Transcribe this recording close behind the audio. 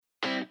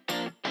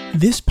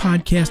This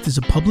podcast is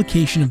a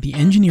publication of the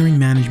Engineering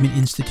Management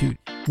Institute,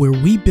 where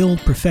we build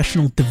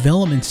professional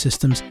development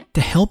systems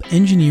to help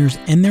engineers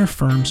and their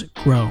firms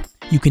grow.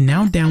 You can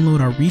now download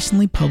our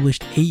recently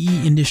published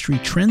AE Industry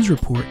Trends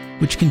Report,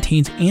 which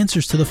contains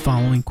answers to the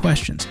following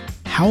questions.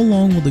 How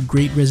long will the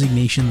Great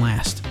Resignation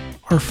last?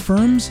 Are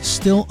firms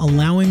still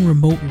allowing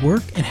remote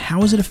work, and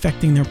how is it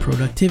affecting their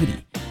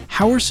productivity?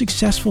 How are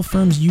successful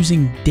firms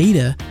using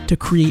data to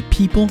create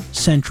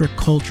people-centric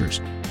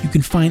cultures? You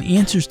can find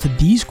answers to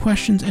these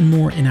questions and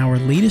more in our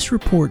latest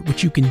report,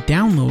 which you can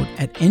download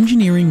at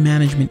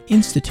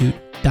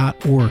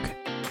engineeringmanagementinstitute.org.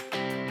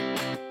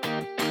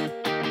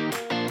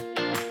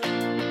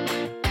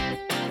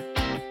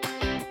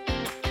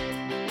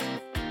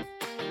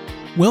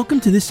 Welcome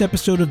to this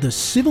episode of the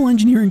Civil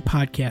Engineering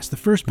Podcast, the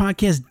first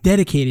podcast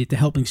dedicated to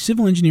helping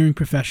civil engineering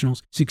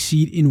professionals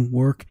succeed in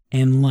work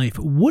and life.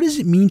 What does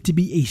it mean to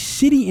be a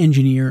city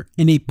engineer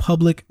and a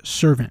public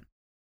servant?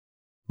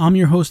 I'm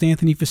your host,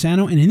 Anthony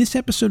Fasano, and in this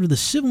episode of the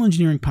Civil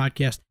Engineering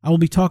Podcast, I will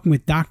be talking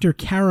with Dr.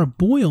 Kara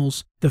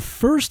Boyles, the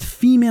first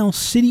female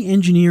city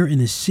engineer in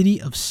the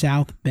city of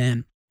South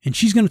Bend. And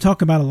she's going to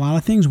talk about a lot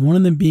of things, one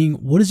of them being,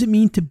 what does it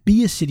mean to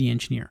be a city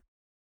engineer?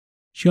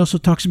 She also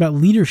talks about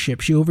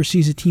leadership. She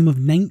oversees a team of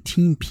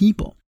 19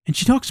 people. And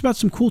she talks about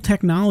some cool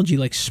technology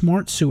like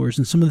smart sewers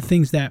and some of the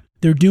things that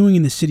they're doing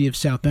in the city of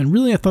South Bend.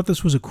 Really, I thought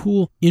this was a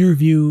cool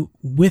interview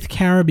with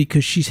Kara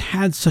because she's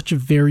had such a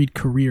varied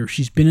career.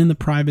 She's been in the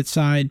private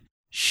side.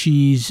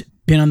 She's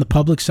been on the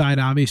public side,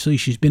 obviously.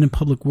 She's been in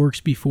public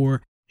works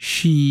before.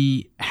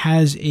 She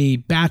has a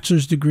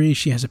bachelor's degree.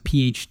 She has a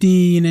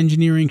PhD in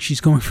engineering.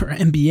 She's going for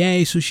an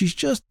MBA. So she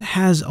just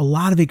has a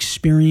lot of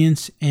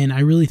experience. And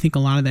I really think a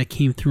lot of that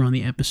came through on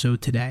the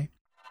episode today.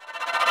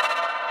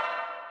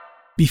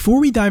 Before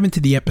we dive into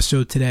the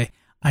episode today,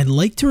 I'd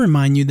like to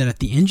remind you that at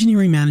the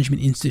Engineering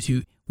Management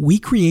Institute, we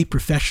create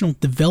professional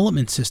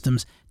development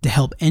systems to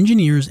help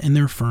engineers and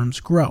their firms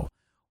grow.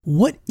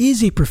 What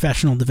is a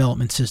professional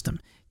development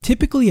system?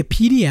 Typically, a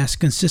PDS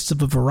consists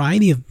of a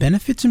variety of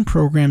benefits and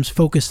programs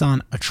focused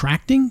on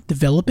attracting,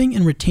 developing,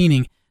 and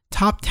retaining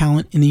top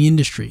talent in the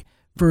industry.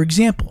 For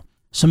example,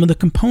 some of the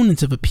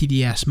components of a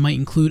PDS might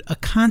include a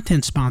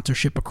content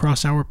sponsorship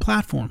across our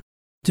platform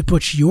to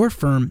put your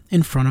firm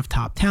in front of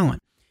top talent.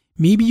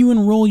 Maybe you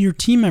enroll your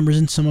team members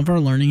in some of our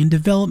learning and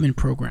development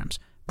programs,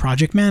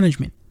 project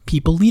management,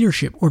 people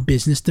leadership, or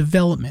business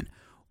development.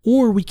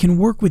 Or we can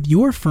work with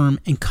your firm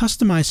and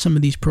customize some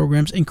of these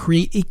programs and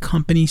create a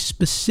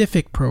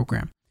company-specific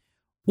program.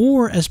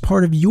 Or as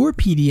part of your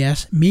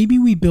PDS, maybe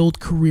we build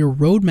career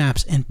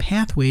roadmaps and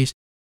pathways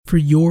for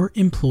your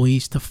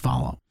employees to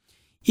follow.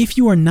 If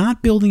you are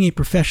not building a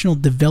professional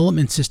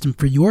development system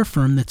for your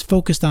firm that's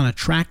focused on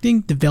attracting,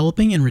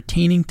 developing, and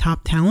retaining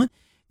top talent,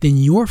 then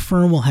your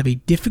firm will have a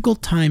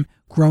difficult time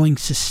growing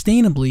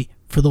sustainably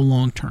for the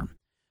long term.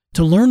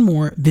 To learn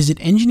more, visit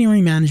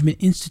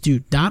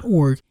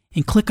engineeringmanagementinstitute.org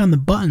and click on the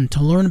button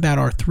to learn about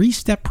our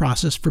 3-step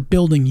process for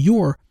building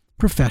your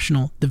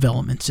professional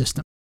development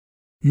system.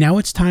 Now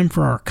it's time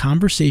for our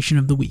conversation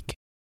of the week.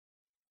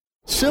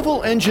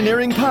 Civil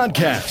Engineering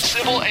Podcast.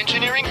 Civil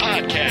Engineering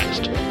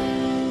Podcast.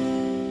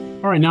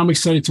 All right, now I'm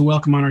excited to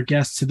welcome on our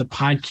guest to the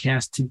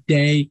podcast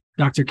today.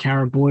 Dr.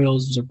 Kara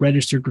Boyles is a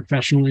registered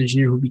professional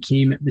engineer who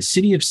became the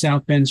city of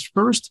South Bend's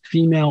first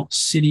female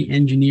city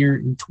engineer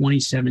in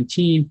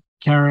 2017.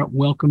 Kara,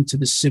 welcome to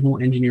the Civil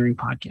Engineering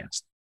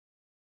Podcast.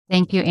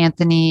 Thank you,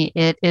 Anthony.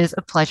 It is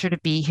a pleasure to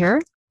be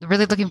here.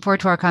 Really looking forward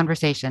to our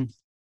conversation.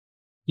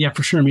 Yeah,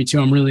 for sure. Me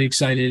too. I'm really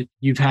excited.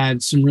 You've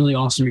had some really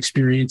awesome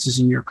experiences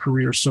in your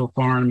career so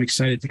far, and I'm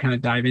excited to kind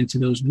of dive into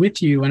those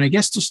with you. And I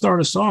guess to start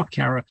us off,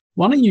 Kara,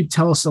 why don't you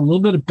tell us a little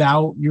bit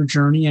about your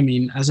journey? I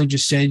mean, as I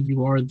just said,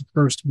 you are the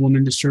first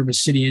woman to serve as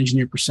city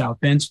engineer for South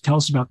Bend. So tell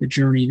us about the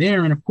journey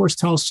there. And of course,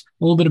 tell us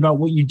a little bit about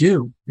what you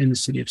do in the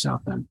city of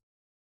South Bend.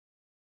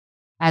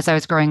 As I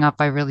was growing up,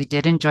 I really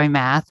did enjoy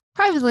math,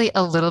 probably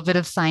a little bit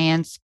of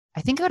science.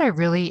 I think what I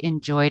really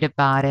enjoyed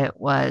about it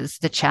was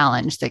the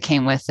challenge that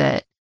came with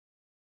it.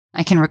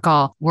 I can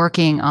recall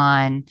working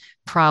on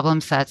problem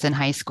sets in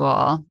high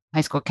school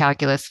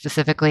calculus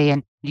specifically,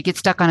 and you get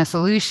stuck on a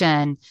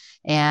solution.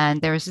 And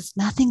there was just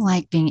nothing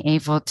like being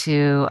able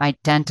to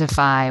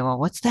identify, well,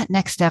 what's that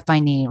next step I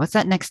need? What's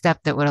that next step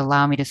that would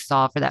allow me to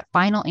solve for that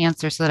final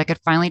answer so that I could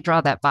finally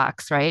draw that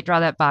box, right? Draw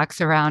that box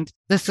around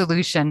the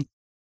solution.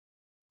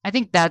 I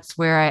think that's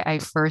where I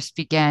first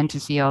began to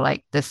feel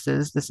like this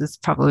is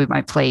probably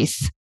my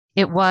place.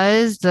 It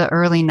was the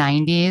early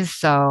 90s,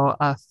 so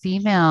a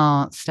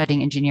female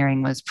studying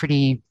engineering was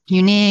pretty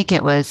unique.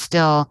 It was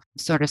still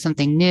sort of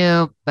something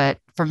new, but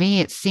for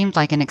me, it seemed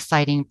like an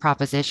exciting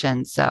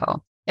proposition.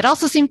 So it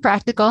also seemed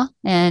practical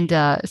and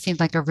seemed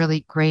like a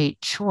really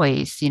great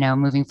choice,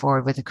 moving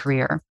forward with a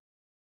career.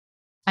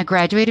 I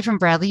graduated from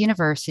Bradley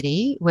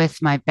University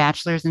with my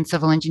bachelor's in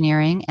civil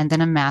engineering and then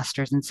a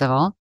master's in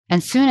civil.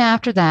 And soon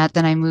after that,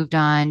 then I moved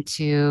on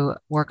to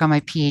work on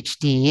my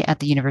PhD at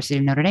the University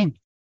of Notre Dame.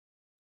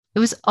 It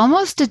was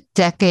almost a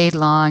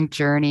decade-long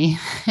journey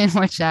in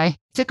which I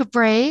took a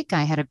break.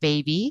 I had a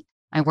baby.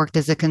 I worked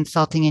as a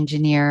consulting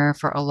engineer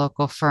for a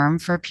local firm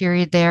for a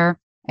period there.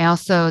 I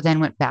also then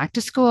went back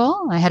to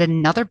school. I had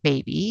another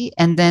baby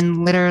and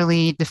then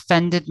literally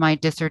defended my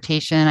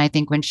dissertation, I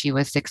think, when she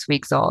was 6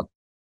 weeks old.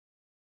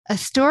 A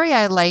story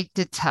I like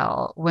to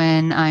tell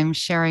when I'm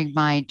sharing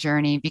my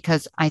journey,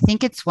 because I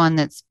think it's one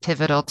that's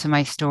pivotal to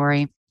my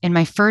story. In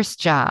my first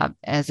job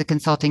as a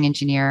consulting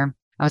engineer,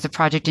 I was a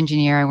project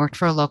engineer. I worked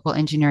for a local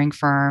engineering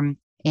firm.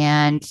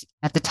 And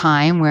at the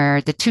time,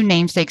 where the two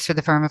namesakes for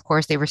the firm, of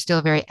course, they were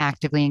still very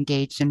actively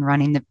engaged in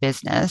running the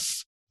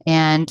business.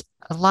 And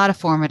a lot of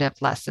formative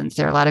lessons.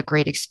 There are a lot of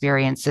great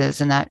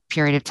experiences in that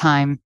period of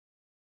time.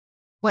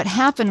 What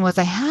happened was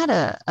I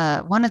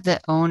had one of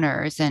the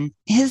owners, and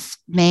his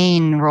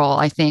main role,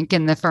 I think,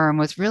 in the firm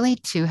was really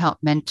to help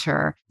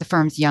mentor the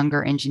firm's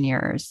younger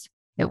engineers.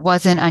 It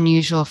wasn't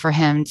unusual for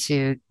him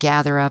to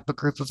gather up a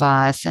group of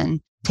us and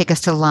take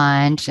us to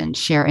lunch and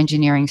share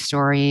engineering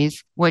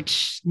stories,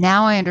 which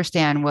now I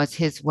understand was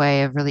his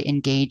way of really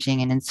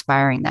engaging and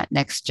inspiring that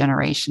next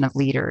generation of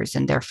leaders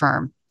in their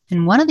firm.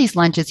 And one of these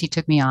lunches he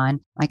took me on,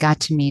 I got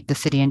to meet the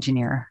city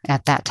engineer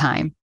at that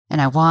time. And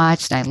I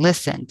watched and I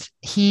listened.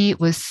 He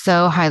was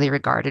so highly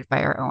regarded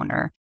by our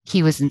owner.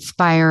 He was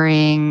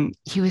inspiring.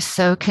 He was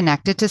so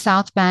connected to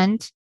South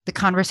Bend. The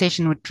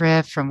conversation would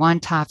drift from one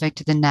topic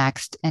to the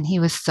next, and he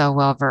was so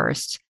well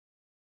versed.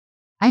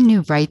 I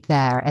knew right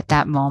there at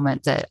that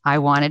moment that I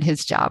wanted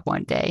his job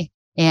one day.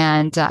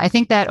 And I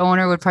think that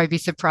owner would probably be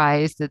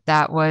surprised that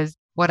that was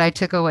what I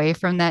took away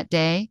from that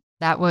day.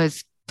 That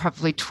was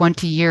probably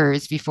 20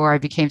 years before I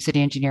became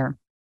city engineer.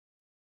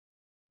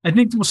 I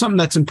think something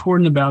that's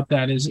important about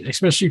that is,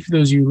 especially for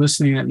those of you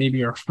listening that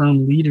maybe are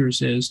firm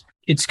leaders, is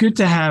it's good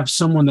to have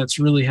someone that's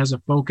really has a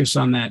focus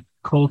on that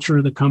culture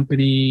of the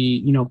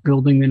company,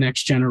 building the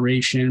next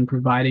generation,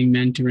 providing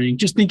mentoring,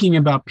 just thinking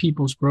about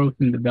people's growth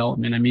and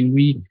development. I mean,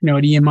 we,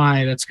 at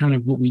EMI, that's kind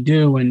of what we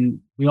do. And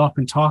we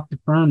often talk to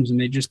firms and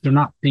they're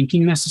not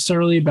thinking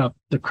necessarily about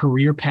the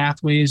career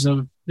pathways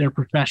of their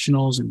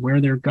professionals and where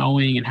they're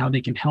going and how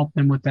they can help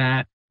them with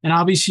that. And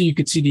obviously, you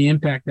could see the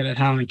impact that it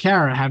had on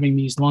Kara, having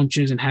these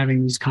lunches and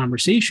having these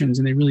conversations,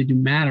 and they really do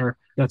matter.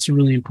 That's a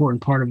really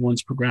important part of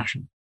one's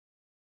progression.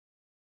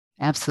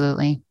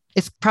 Absolutely.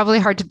 It's probably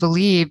hard to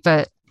believe,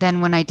 but then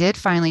when I did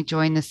finally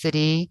join the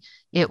city,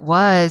 it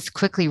was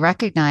quickly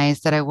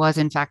recognized that I was,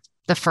 in fact,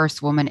 the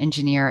first woman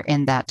engineer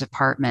in that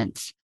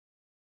department.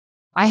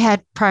 I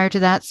had, prior to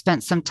that,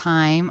 spent some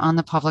time on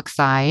the public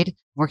side,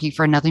 working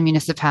for another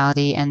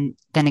municipality, and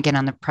then again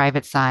on the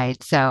private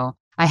side. So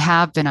I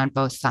have been on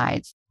both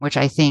sides, which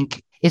I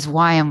think is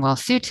why I'm well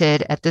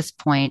suited at this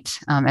point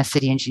as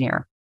city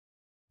engineer.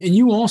 And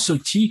you also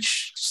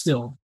teach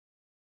still.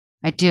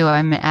 I do.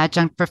 I'm an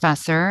adjunct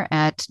professor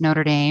at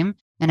Notre Dame,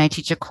 and I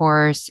teach a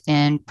course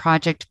in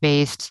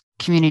project-based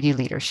community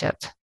leadership.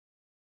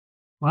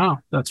 Wow,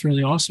 that's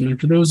really awesome. And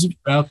for those of you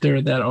out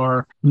there that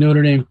are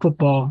Notre Dame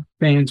football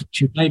fans,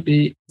 which you might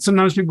be,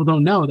 sometimes people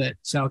don't know that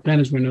South Bend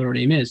is where Notre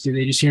Dame is.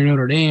 They just hear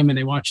Notre Dame and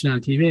they watch it on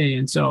TV.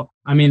 And so,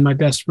 my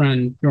best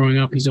friend growing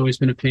up, he's always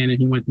been a fan and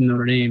he went to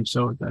Notre Dame.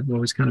 So I've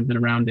always kind of been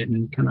around it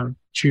and kind of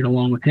cheered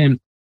along with him.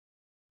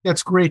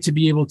 That's great to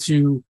be able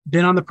to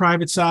been on the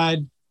private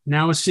side,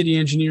 now a city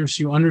engineer,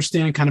 so you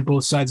understand kind of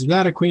both sides of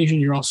that equation.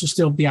 You're also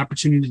still have the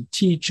opportunity to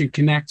teach and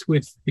connect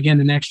with, again,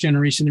 the next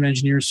generation of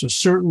engineers. So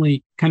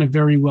certainly kind of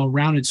very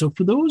well-rounded. So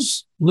for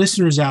those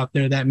listeners out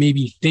there that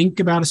maybe think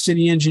about a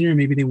city engineer,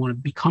 maybe they want to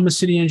become a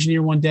city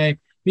engineer one day,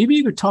 maybe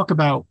you could talk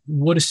about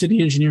what a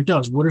city engineer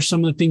does. What are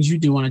some of the things you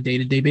do on a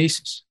day-to-day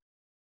basis?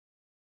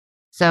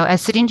 So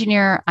as city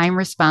engineer, I'm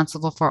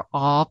responsible for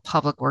all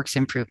public works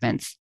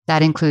improvements.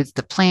 That includes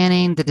the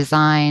planning, the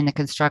design, the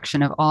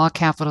construction of all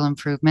capital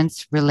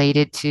improvements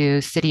related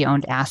to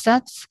city-owned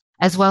assets,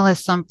 as well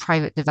as some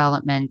private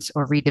development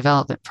or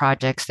redevelopment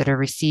projects that are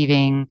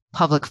receiving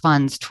public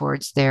funds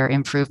towards their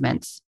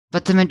improvements.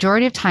 But the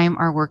majority of time,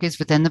 our work is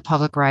within the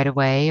public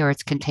right-of-way, or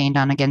it's contained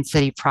on, again,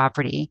 city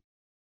property.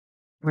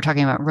 We're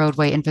talking about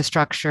roadway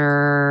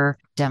infrastructure,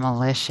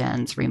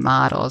 demolitions,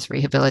 remodels,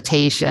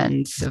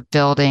 rehabilitations of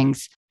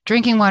buildings,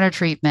 drinking water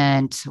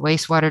treatment,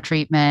 wastewater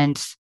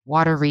treatment,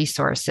 water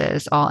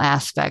resources, all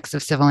aspects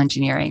of civil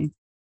engineering.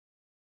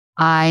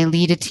 I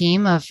lead a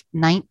team of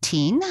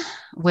 19,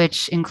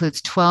 which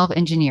includes 12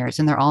 engineers,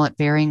 and they're all at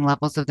varying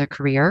levels of their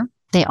career.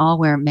 They all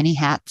wear many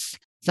hats.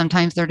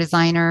 Sometimes they're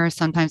designer,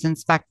 sometimes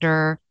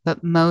inspector,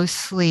 but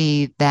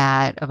mostly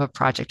that of a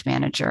project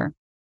manager.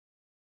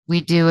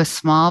 We do a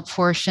small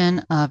portion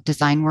of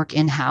design work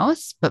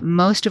in-house, but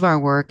most of our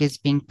work is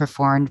being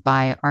performed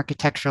by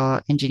architectural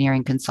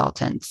engineering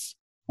consultants.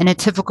 In a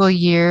typical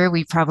year,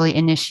 we probably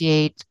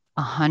initiate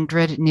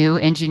 100 new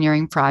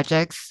engineering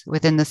projects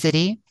within the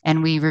city,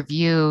 and we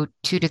review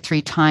 2 to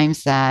 3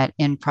 times that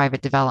in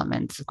private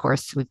developments. Of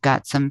course, we've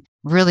got some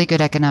really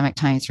good economic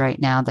times right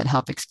now that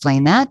help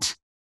explain that.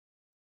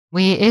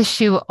 We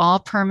issue all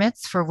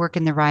permits for work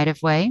in the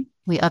right-of-way.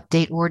 We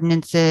update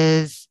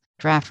ordinances,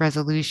 draft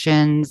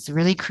resolutions,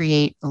 really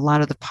create a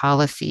lot of the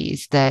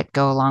policies that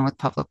go along with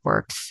public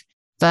works.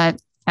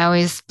 But I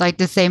always like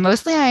to say,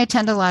 mostly I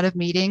attend a lot of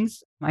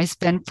meetings. I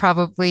spend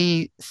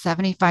probably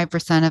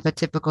 75% of a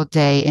typical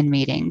day in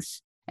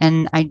meetings.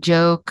 And I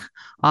joke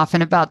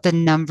often about the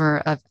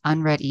number of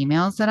unread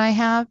emails that I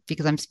have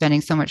because I'm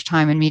spending so much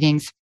time in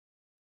meetings.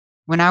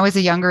 When I was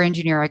a younger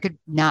engineer, I could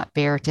not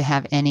bear to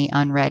have any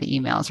unread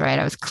emails, right?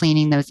 I was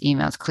cleaning those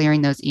emails,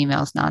 clearing those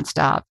emails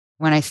nonstop.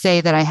 When I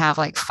say that I have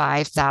like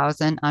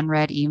 5,000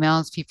 unread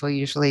emails, people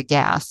usually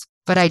gasp,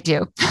 but I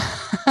do.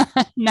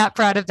 Not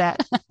proud of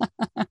that.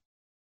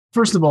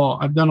 First of all,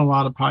 I've done a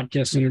lot of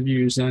podcast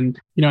interviews, and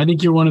I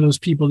think you're one of those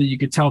people that you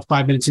could tell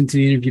 5 minutes into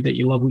the interview that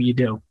you love what you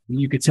do.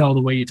 You could tell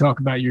the way you talk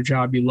about your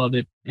job, you love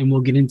it, and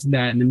we'll get into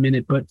that in a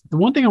minute. But the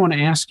one thing I want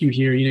to ask you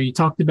here, you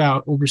talked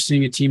about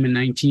overseeing a team of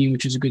 19,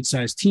 which is a good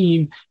sized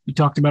team. You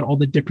talked about all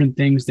the different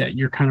things that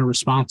you're kind of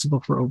responsible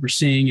for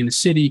overseeing in the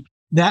city.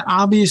 That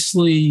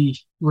obviously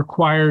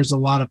requires a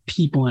lot of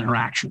people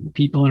interaction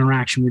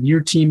with your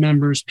team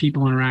members,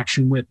 people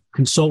interaction with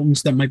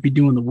consultants that might be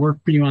doing the work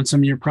for you on some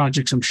of your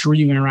projects. I'm sure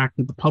you interact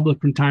with the public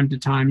from time to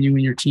time, you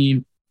and your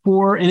team.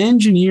 For an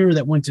engineer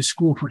that went to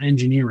school for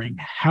engineering,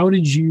 how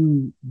did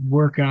you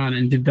work on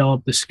and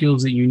develop the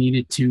skills that you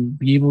needed to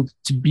be able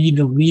to be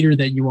the leader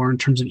that you are in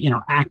terms of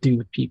interacting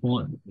with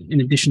people in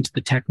addition to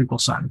the technical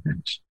side of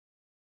things?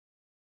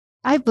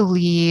 I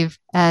believe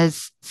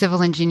as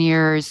civil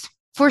engineers,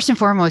 first and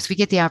foremost, we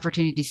get the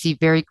opportunity to see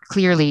very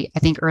clearly, I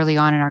think early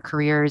on in our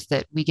careers,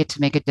 that we get to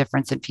make a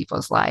difference in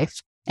people's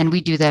life. And we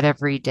do that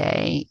every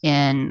day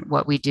in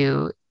what we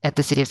do at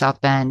the city of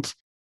South Bend.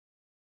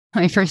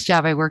 My first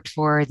job, I worked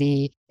for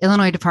the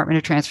Illinois Department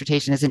of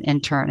Transportation as an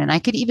intern. And I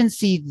could even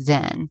see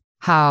then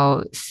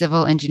how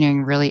civil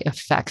engineering really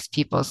affects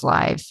people's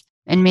lives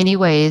in many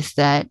ways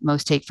that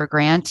most take for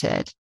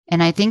granted.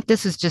 And I think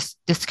this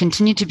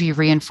continued to be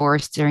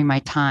reinforced during my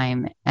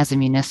time as a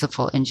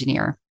municipal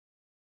engineer.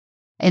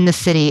 In the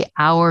city,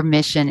 our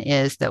mission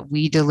is that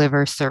we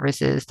deliver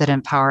services that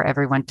empower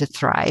everyone to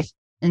thrive.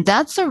 And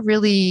that's a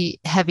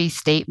really heavy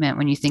statement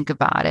when you think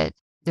about it.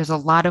 There's a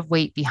lot of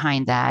weight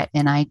behind that.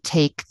 And I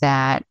take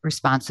that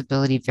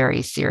responsibility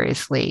very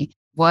seriously.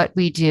 What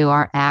we do,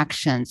 our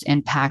actions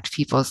impact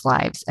people's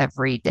lives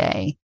every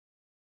day.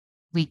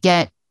 We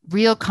get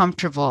real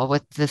comfortable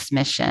with this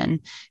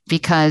mission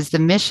because the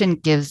mission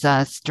gives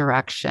us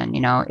direction.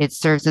 It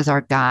serves as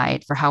our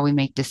guide for how we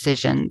make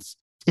decisions.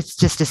 It's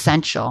just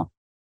essential.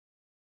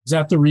 Is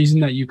that the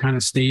reason that you kind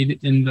of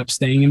ended up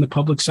staying in the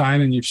public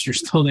side and you're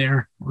still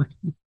there?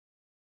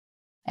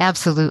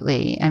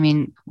 Absolutely. I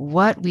mean,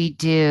 what we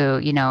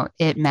do,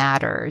 it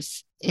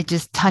matters. It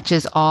just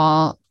touches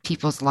all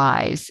people's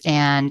lives,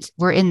 and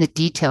we're in the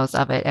details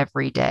of it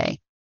every day.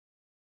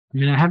 I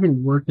mean, I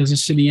haven't worked as a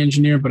city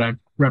engineer, but I've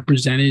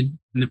represented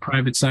in the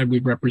private side,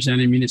 we've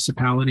represented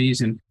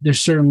municipalities, and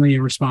there's certainly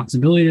a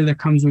responsibility that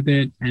comes with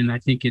it. And I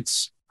think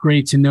it's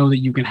great to know that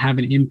you can have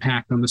an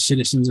impact on the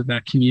citizens of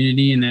that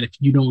community, and that if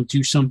you don't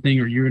do something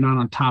or you're not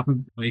on top of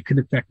it, it could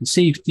affect the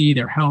safety,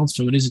 their health.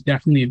 So it is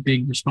definitely a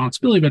big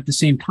responsibility, but at the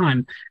same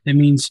time, that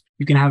means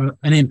you can have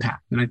an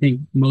impact. And I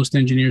think most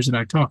engineers that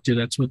I talk to,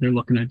 that's what they're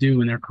looking to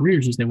do in their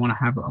careers, is they want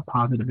to have a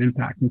positive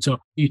impact. And so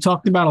you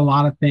talked about a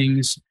lot of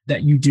things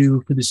that you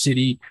do for the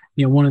city.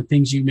 One of the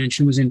things you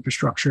mentioned was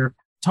infrastructure.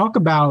 Talk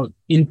about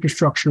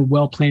infrastructure,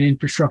 well-planned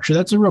infrastructure.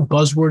 That's a real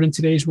buzzword in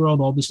today's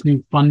world, all this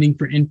new funding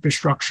for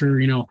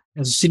infrastructure.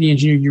 As a city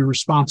engineer, you're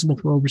responsible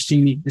for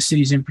overseeing the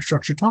city's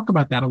infrastructure. Talk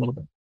about that a little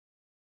bit.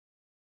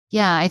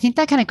 Yeah, I think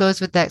that kind of goes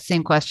with that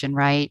same question,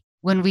 right?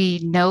 When we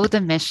know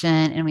the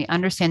mission and we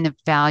understand the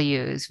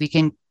values, we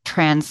can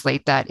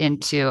translate that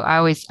into,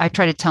 I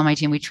try to tell my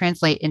team, we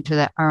translate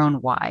into our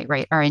own why,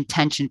 right? Our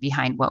intention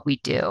behind what we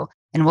do.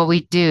 And what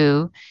we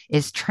do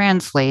is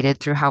translated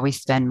through how we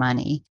spend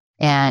money.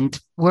 And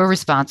we're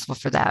responsible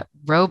for that.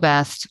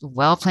 Robust,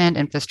 well-planned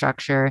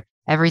infrastructure,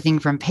 everything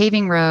from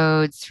paving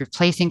roads,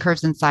 replacing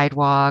curbs and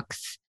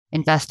sidewalks,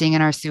 investing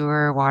in our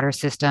sewer, water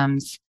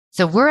systems.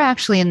 So we're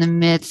actually in the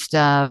midst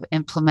of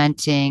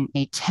implementing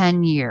a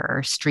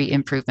 10-year street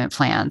improvement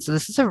plan. So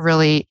this is a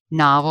really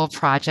novel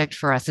project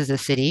for us as a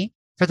city.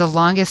 For the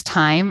longest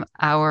time,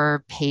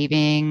 our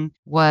paving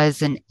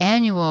was an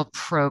annual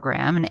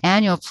program, an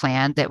annual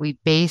plan that we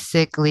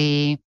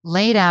basically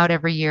laid out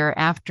every year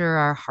after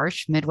our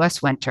harsh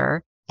Midwest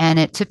winter. And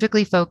it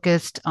typically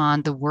focused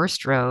on the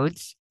worst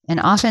roads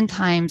and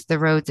oftentimes the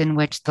roads in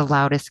which the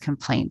loudest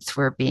complaints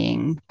were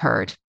being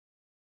heard.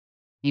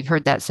 You've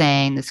heard that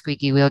saying, the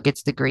squeaky wheel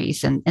gets the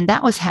grease. And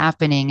that was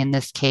happening in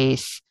this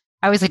case.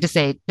 I always like to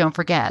say, don't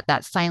forget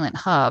that silent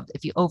hub.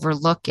 If you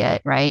overlook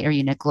it, right, or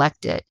you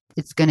neglect it,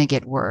 it's going to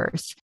get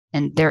worse.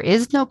 And there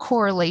is no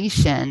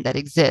correlation that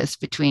exists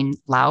between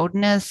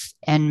loudness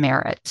and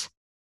merit.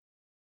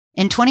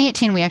 In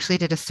 2018, we actually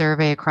did a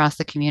survey across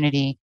the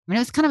community. I mean,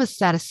 it was kind of a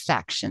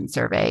satisfaction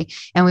survey,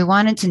 and we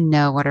wanted to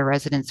know what our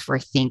residents were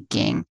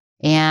thinking.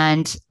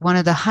 And one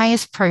of the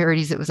highest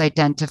priorities that was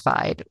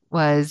identified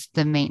was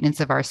the maintenance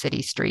of our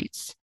city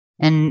streets.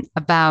 And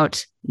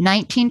about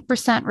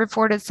 19%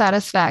 reported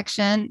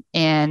satisfaction,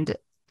 and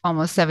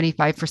almost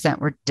 75%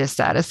 were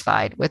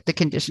dissatisfied with the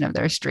condition of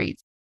their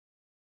streets.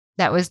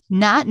 That was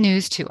not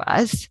news to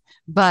us,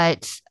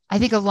 but I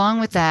think along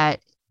with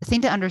that, The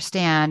thing to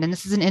understand, and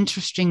this is an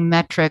interesting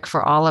metric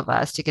for all of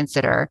us to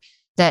consider,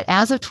 that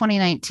as of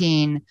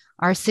 2019,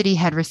 our city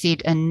had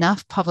received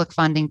enough public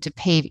funding to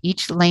pave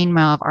each lane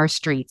mile of our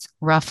streets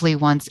roughly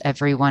once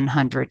every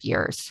 100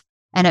 years.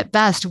 And at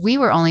best, we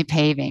were only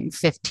paving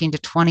 15 to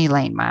 20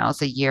 lane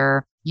miles a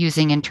year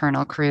using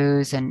internal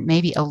crews and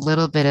maybe a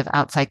little bit of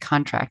outside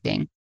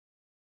contracting.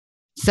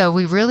 So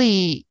we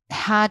really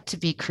had to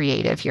be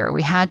creative here.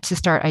 We had to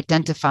start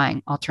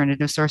identifying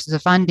alternative sources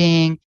of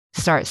funding,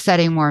 start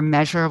setting more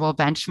measurable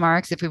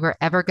benchmarks if we were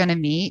ever going to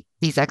meet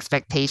these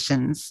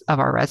expectations of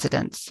our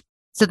residents.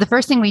 So the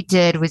first thing we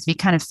did was we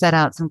kind of set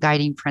out some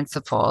guiding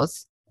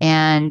principles.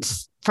 And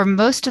for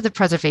most of the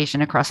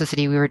preservation across the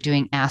city, we were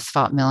doing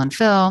asphalt mill and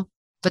fill,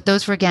 but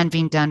those were again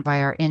being done by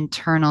our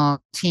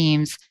internal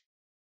teams.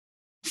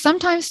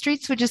 Sometimes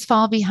streets would just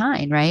fall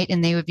behind, right?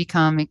 And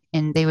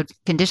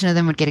condition of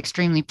them would get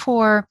extremely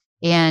poor,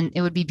 and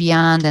it would be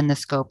beyond then the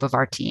scope of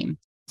our team.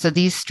 So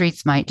these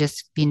streets might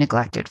just be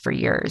neglected for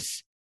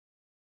years.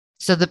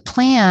 So the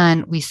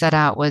plan we set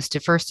out was to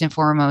first and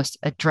foremost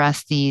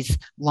address these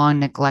long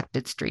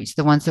neglected streets,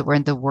 the ones that were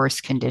in the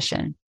worst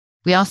condition.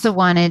 We also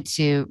wanted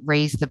to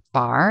raise the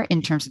bar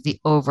in terms of the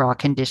overall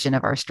condition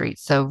of our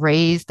streets. So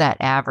raise that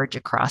average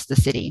across the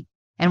city.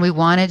 And we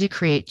wanted to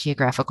create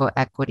geographical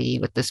equity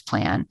with this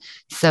plan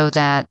so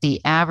that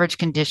the average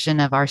condition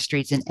of our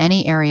streets in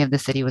any area of the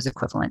city was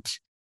equivalent.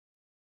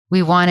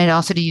 We wanted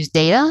also to use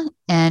data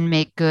and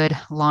make good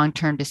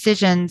long-term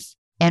decisions.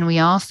 And we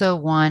also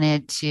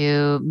wanted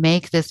to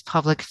make this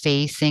public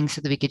facing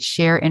so that we could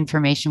share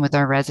information with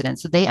our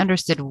residents so they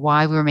understood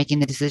why we were making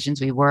the decisions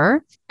we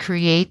were,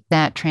 create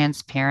that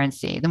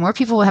transparency. The more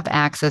people will have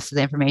access to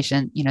the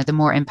information, the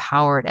more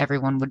empowered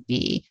everyone would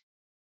be.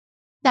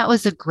 That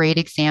was a great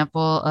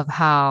example of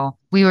how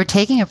we were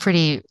taking a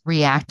pretty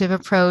reactive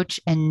approach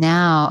and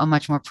now a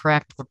much more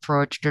proactive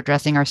approach to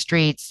addressing our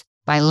streets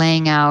by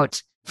laying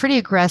out pretty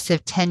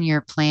aggressive 10-year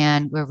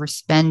plan where we're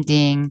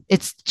spending.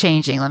 It's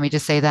changing. Let me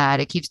just say that.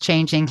 It keeps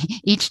changing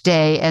each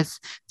day as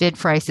bid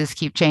prices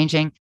keep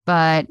changing,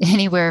 but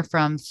anywhere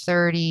from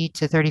 $30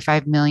 to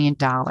 $35 million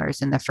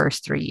in the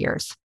first 3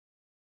 years.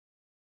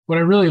 What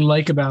I really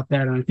like about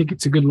that, and I think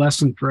it's a good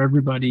lesson for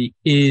everybody,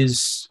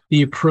 is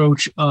the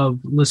approach of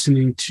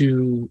listening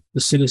to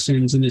the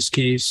citizens in this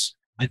case.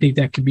 I think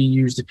that could be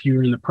used if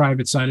you're in the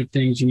private side of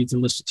things. You need to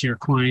listen to your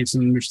clients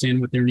and understand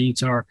what their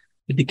needs are.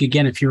 I think,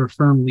 again, if you're a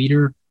firm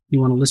leader, you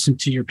want to listen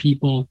to your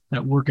people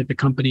that work at the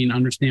company and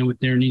understand what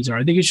their needs are.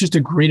 I think it's just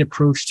a great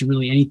approach to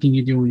really anything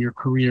you do in your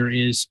career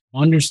is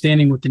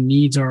understanding what the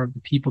needs are of the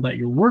people that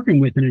you're working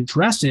with and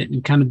address it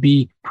and kind of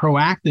be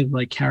proactive,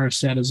 like Kara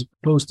said, as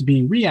opposed to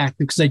being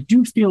reactive. Because I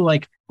do feel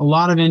like a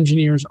lot of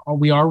engineers,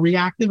 we are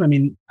reactive. I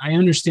mean, I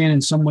understand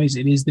in some ways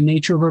it is the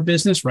nature of our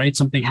business, right?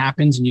 Something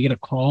happens and you get a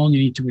call and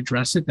you need to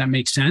address it. That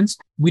makes sense.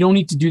 We don't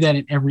need to do that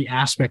in every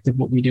aspect of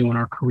what we do in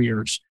our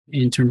careers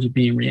in terms of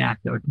being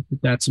reactive. I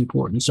think that's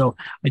important. So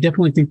I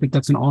definitely think that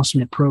that's an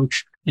awesome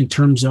approach in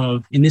terms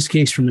of, in this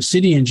case, from a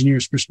city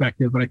engineer's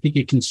perspective, but I think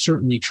it can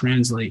certainly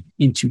translate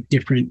into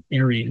different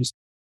areas.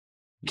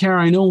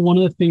 Kara, I know one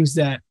of the things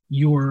that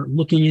you're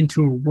looking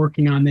into or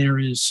working on there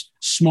is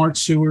smart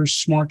sewers,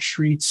 smart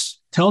streets.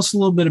 Tell us a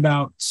little bit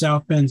about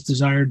South Bend's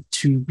desire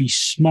to be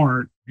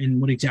smart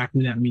and what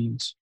exactly that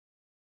means.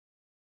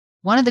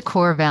 One of the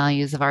core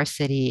values of our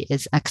city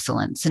is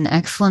excellence. And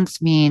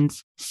excellence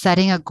means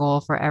setting a goal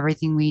for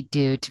everything we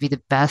do to be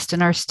the best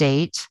in our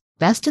state,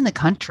 best in the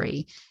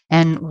country.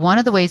 And one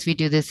of the ways we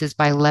do this is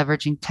by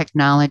leveraging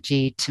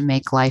technology to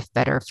make life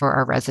better for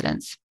our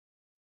residents.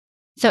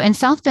 So in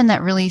South Bend,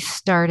 that really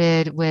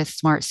started with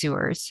smart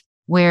sewers,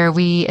 where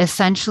we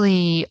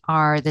essentially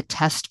are the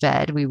test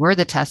bed. We were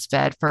the test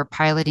bed for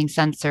piloting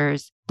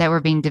sensors that were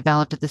being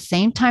developed at the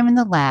same time in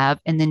the lab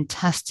and then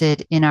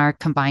tested in our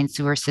combined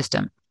sewer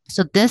system.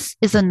 So this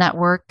is a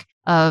network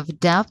of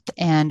depth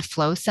and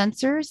flow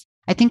sensors.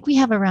 I think we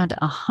have around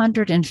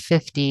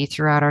 150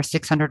 throughout our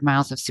 600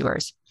 miles of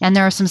sewers. And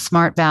there are some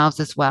smart valves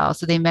as well.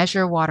 So they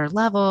measure water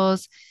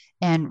levels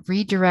and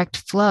redirect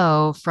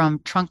flow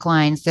from trunk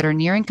lines that are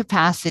nearing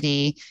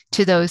capacity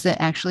to those that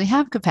actually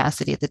have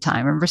capacity at the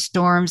time. Remember,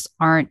 storms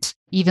aren't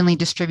evenly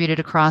distributed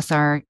across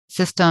our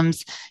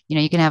systems.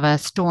 You can have a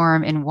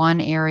storm in one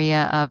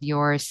area of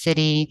your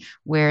city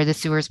where the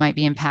sewers might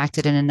be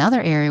impacted in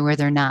another area where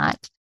they're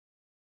not.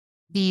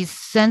 These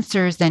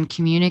sensors then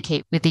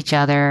communicate with each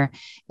other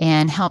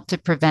and help to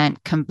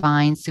prevent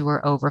combined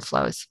sewer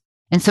overflows.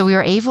 And so we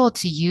were able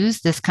to use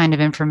this kind of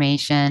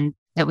information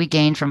that we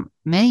gained from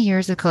many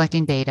years of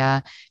collecting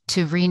data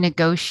to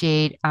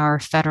renegotiate our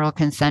federal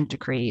consent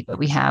decree that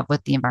we have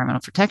with the Environmental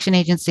Protection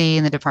Agency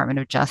and the Department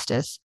of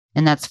Justice.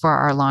 And that's for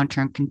our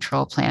long-term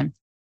control plan.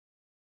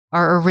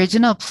 Our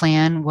original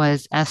plan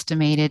was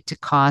estimated to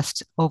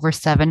cost over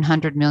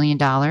 $700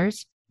 million.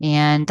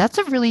 And that's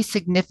a really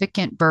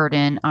significant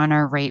burden on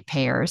our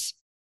ratepayers.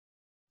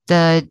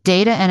 The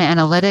data and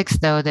analytics,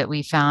 though, that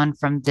we found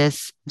from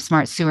this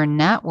smart sewer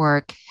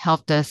network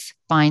helped us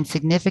find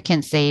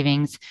significant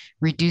savings,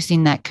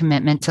 reducing that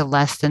commitment to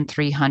less than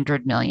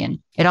 300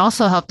 million. It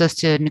also helped us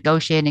to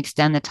negotiate and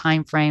extend the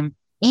time frame.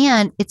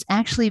 And it's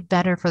actually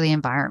better for the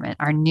environment.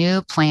 Our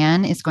new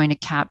plan is going to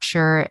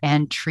capture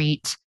and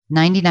treat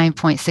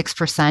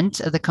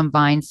 99.6% of the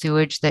combined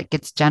sewage that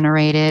gets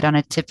generated on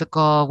a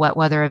typical wet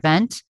weather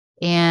event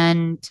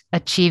and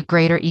achieve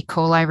greater E.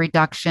 coli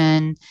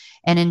reduction,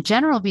 and in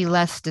general be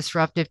less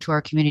disruptive to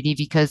our community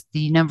because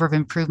the number of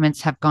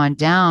improvements have gone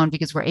down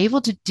because we're able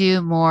to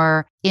do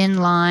more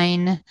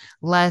inline,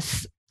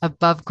 less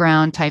above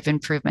ground type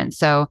improvements.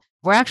 So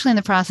we're actually in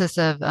the process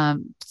of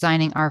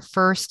designing our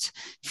first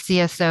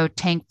CSO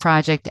tank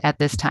project at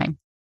this time.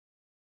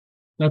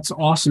 That's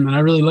awesome. And I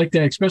really like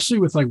that, especially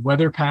with like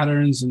weather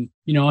patterns and,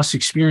 us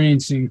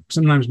experiencing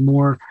sometimes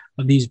more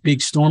of these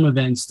big storm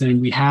events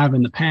than we have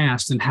in the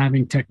past. And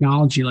having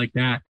technology like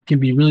that can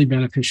be really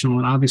beneficial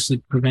and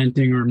obviously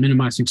preventing or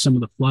minimizing some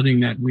of the flooding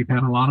that we've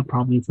had a lot of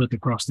problems with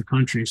across the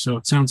country. So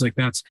it sounds like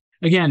that's,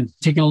 again,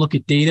 taking a look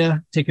at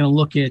data, taking a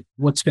look at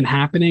what's been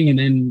happening, and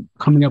then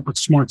coming up with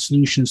smart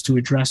solutions to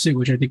address it,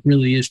 which I think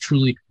really is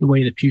truly the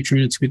way of the future.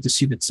 And it's good to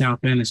see that South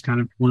Bend is kind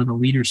of one of the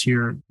leaders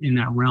here in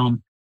that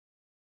realm.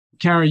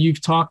 Kara, you've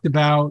talked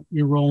about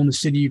your role in the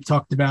city. You've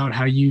talked about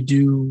how you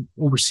do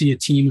oversee a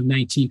team of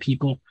 19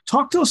 people.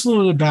 Talk to us a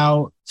little bit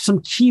about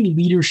some key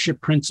leadership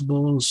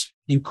principles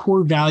and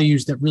core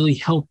values that really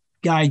help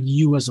guide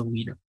you as a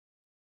leader.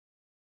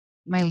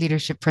 My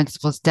leadership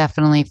principles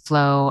definitely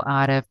flow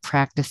out of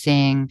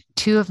practicing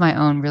two of my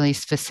own really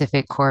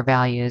specific core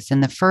values.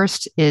 And the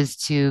first is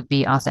to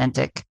be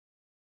authentic.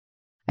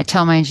 I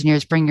tell my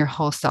engineers, bring your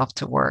whole self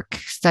to work.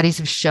 Studies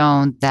have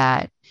shown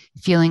that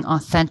feeling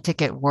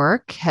authentic at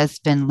work has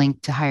been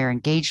linked to higher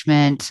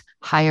engagement,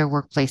 higher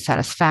workplace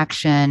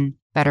satisfaction,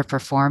 better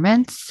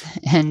performance,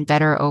 and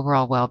better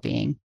overall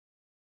well-being.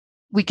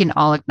 We can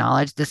all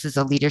acknowledge this is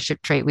a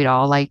leadership trait we'd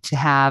all like to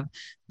have,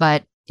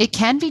 but it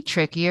can be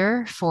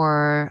trickier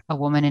for a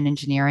woman in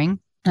engineering.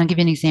 I'll give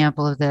you an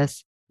example of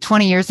this.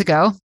 20 years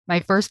ago,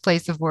 my first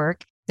place of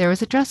work, there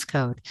was a dress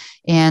code.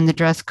 And the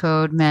dress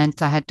code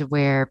meant I had to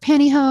wear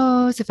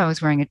pantyhose if I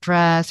was wearing a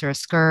dress or a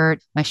skirt.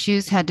 My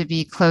shoes had to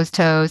be closed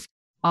toes.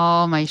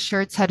 All my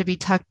shirts had to be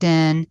tucked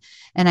in.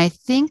 And I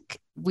think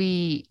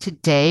we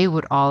today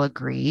would all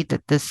agree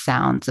that this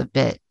sounds a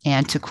bit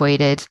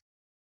antiquated.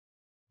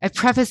 I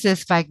preface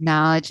this by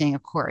acknowledging,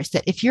 of course,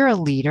 that if you're a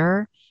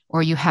leader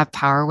or you have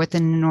power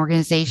within an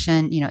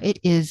organization, it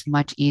is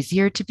much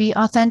easier to be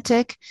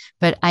authentic,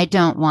 but I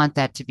don't want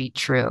that to be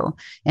true.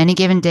 Any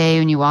given day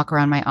when you walk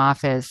around my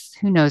office,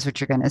 who knows what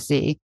you're going to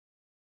see?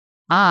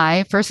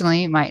 I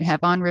personally might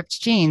have on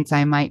ripped jeans.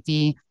 I might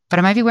be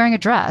wearing a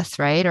dress,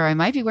 right? Or I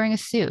might be wearing a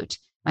suit.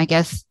 I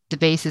guess the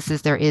basis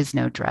is there is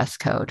no dress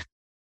code.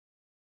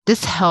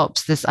 This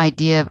helps. This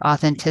idea of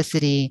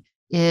authenticity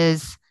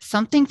is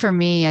something for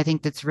me, I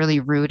think that's really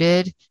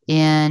rooted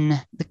in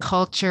the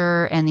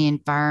culture and the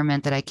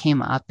environment that I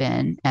came up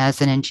in as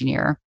an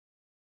engineer.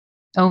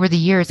 Over the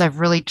years,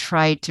 I've really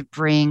tried to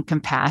bring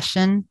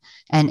compassion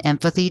and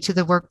empathy to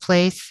the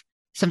workplace.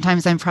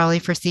 Sometimes I'm probably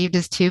perceived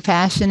as too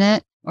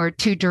passionate or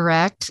too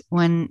direct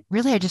when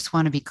really I just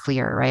want to be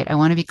clear, right? I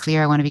want to be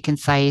clear. I want to be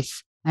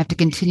concise. I have to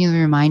continually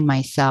remind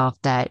myself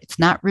that it's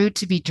not rude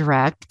to be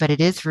direct, but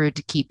it is rude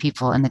to keep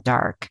people in the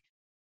dark.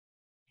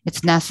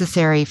 It's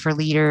necessary for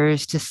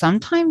leaders to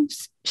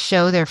sometimes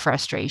show their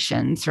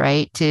frustrations,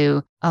 right?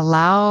 To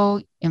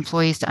allow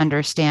employees to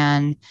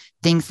understand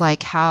things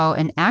like how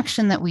an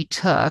action that we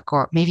took,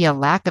 or maybe a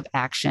lack of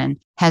action,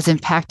 has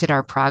impacted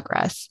our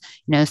progress.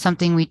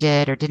 Something we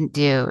did or didn't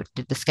do.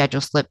 Did the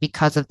schedule slip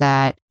because of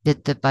that?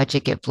 Did the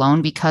budget get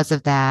blown because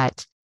of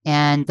that?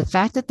 And the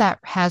fact that that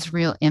has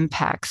real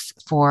impacts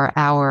for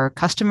our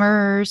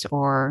customers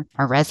or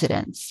our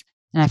residents.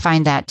 And I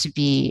find that to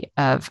be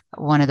of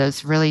one of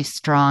those really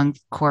strong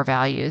core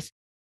values.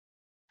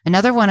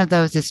 Another one of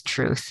those is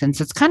truth. And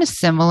so it's kind of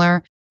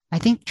similar. I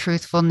think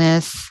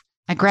truthfulness,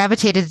 I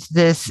gravitated to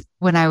this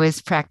when I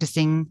was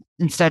practicing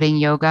and studying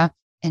yoga.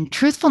 And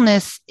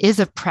truthfulness is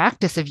a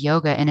practice of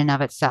yoga in and of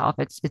itself.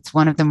 It's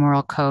one of the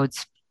moral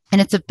codes. And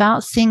it's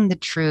about seeing the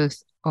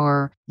truth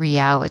or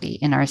reality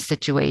in our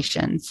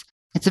situations.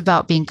 It's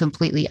about being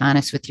completely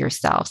honest with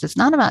yourselves. It's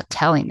not about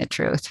telling the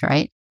truth,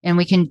 right? And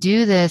we can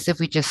do this if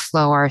we just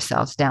slow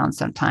ourselves down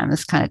sometimes.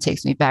 This kind of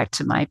takes me back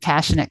to my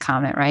passionate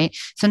comment, right?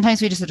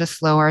 Sometimes we just have to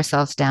slow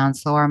ourselves down,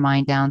 slow our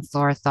mind down,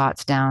 slow our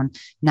thoughts down,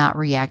 not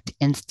react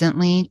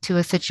instantly to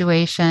a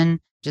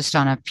situation, just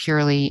on a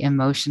purely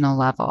emotional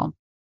level.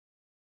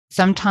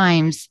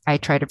 Sometimes I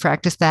try to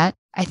practice that.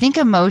 I think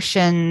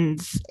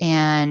emotions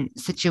and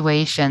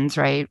situations,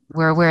 right,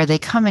 where they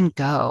come and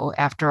go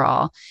after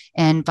all.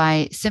 And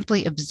by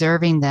simply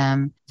observing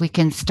them, we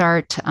can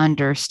start to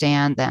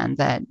understand then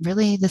that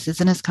really this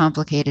isn't as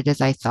complicated as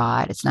I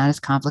thought. It's not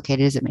as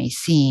complicated as it may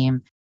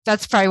seem.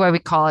 That's probably why we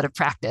call it a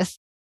practice.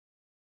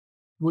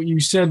 what you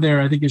said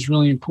there, I think is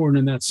really important,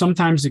 and that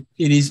sometimes it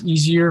is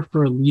easier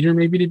for a leader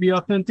maybe to be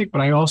authentic.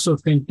 But I also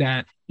think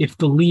that if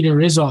the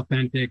leader is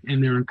authentic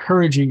and they're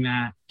encouraging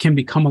that, can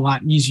become a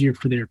lot easier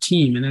for their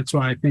team. And that's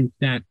why I think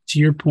that, to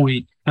your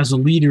point, as a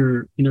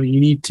leader, you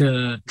need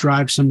to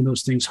drive some of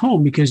those things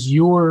home, because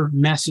your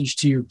message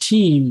to your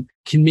team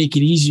can make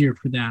it easier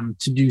for them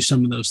to do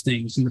some of those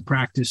things in the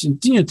practice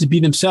and, to be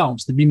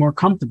themselves, to be more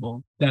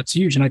comfortable. That's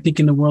huge. And I think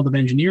in the world of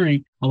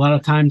engineering, a lot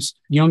of times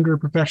younger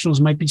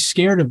professionals might be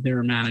scared of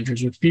their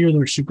managers or fear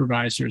their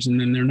supervisors, and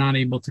then they're not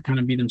able to kind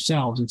of be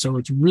themselves. And so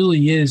it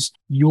really is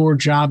your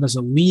job as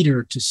a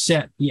leader to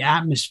set the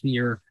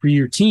atmosphere for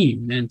your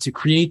team and to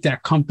create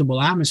that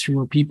comfortable atmosphere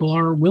where people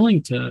are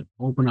willing to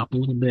open up a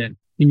little bit.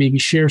 Maybe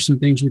share some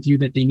things with you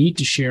that they need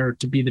to share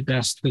to be the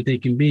best that they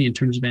can be in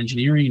terms of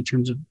engineering, in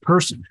terms of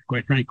person,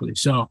 quite frankly.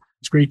 So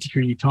it's great to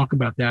hear you talk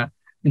about that.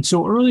 And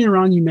so earlier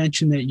on, you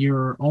mentioned that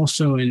you're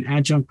also an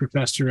adjunct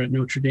professor at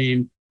Notre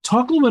Dame.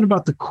 Talk a little bit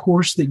about the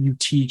course that you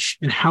teach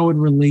and how it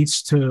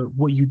relates to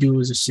what you do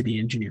as a city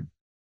engineer.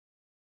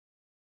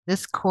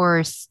 This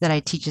course that I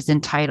teach is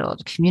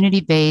entitled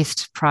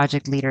Community-Based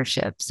Project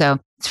Leadership. So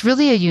it's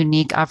really a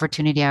unique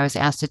opportunity I was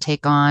asked to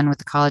take on with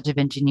the College of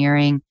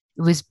Engineering.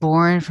 It was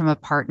born from a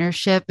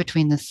partnership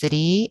between the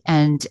city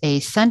and a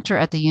center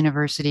at the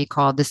university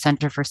called the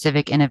Center for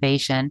Civic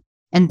Innovation.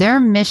 And their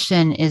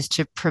mission is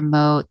to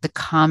promote the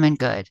common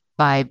good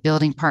by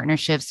building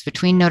partnerships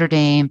between Notre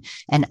Dame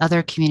and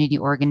other community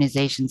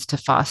organizations to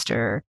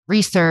foster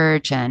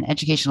research and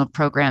educational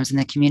programs in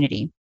the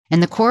community.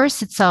 And the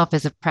course itself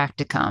is a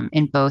practicum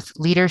in both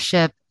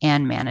leadership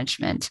and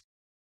management.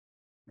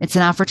 It's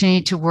an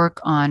opportunity to work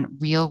on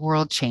real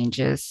world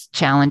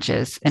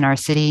challenges in our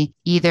city,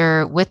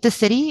 either with the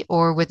city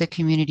or with a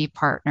community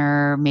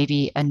partner,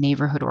 maybe a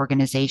neighborhood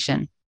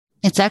organization.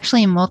 It's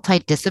actually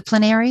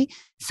multidisciplinary,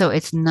 so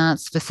it's not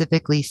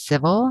specifically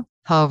civil.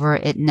 However,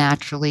 it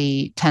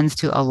naturally tends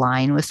to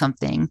align with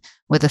something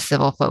with a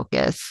civil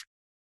focus.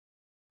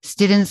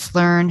 Students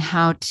learn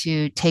how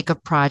to take a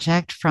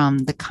project from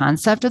the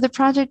concept of the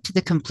project to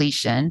the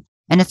completion.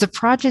 And it's a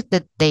project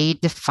that they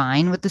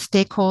define with the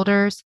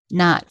stakeholders,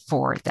 not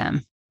for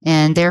them.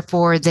 And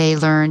therefore, they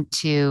learn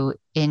to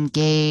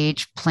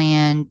engage,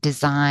 plan,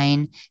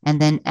 design,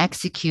 and then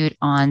execute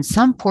on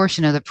some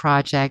portion of the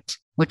project,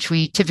 which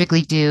we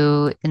typically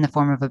do in the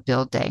form of a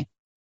build day.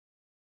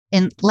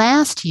 And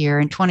last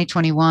year, in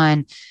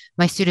 2021,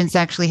 my students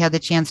actually had the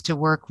chance to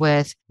work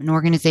with an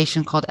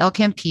organization called El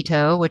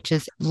Campito, which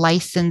is a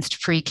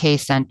licensed pre-K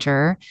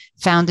center,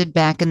 founded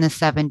back in the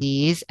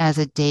 70s as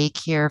a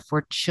daycare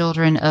for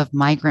children of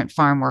migrant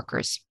farm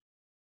workers.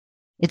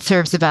 It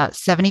serves about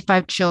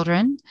 75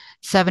 children.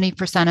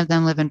 70% of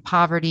them live in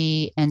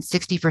poverty, and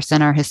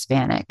 60% are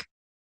Hispanic.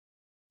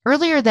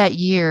 Earlier that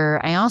year,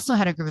 I also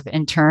had a group of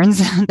interns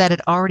that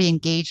had already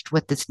engaged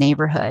with this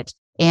neighborhood.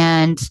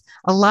 And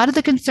a lot of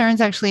the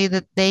concerns actually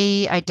that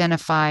they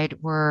identified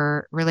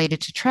were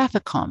related to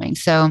traffic calming.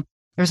 So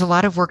there's a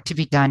lot of work to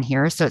be done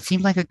here. So it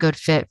seemed like a good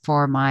fit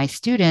for my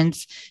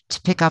students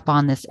to pick up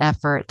on this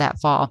effort that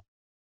fall.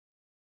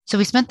 So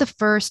we spent the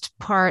first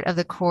part of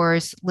the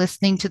course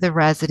listening to the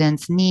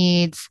residents'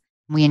 needs.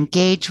 We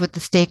engaged with the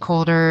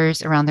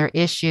stakeholders around their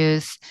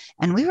issues,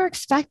 and we were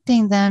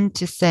expecting them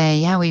to say,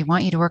 yeah, we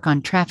want you to work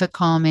on traffic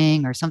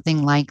calming or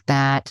something like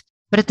that.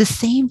 But at the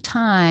same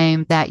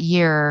time that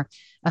year,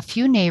 a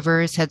few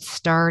neighbors had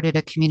started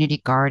a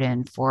community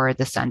garden for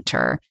the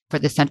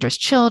center's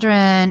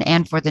children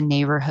and for the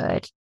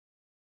neighborhood.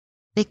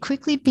 They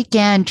quickly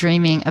began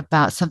dreaming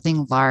about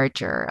something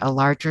larger, a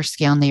larger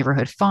scale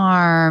neighborhood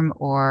farm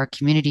or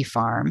community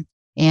farm.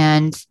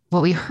 And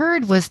what we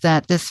heard was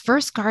that this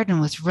first garden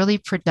was really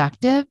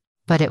productive,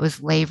 but it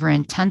was labor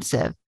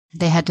intensive.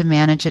 They had to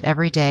manage it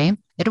every day.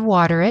 They had to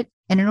water it.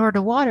 And in order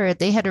to water it,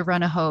 they had to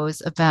run a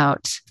hose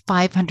about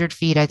 500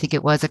 feet, I think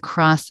it was,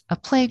 across a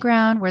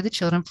playground where the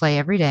children play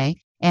every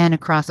day and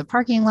across a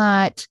parking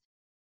lot.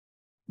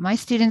 My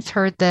students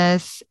heard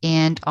this,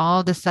 and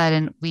all of a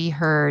sudden we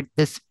heard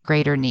this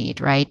greater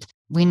need, right?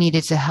 We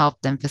needed to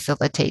help them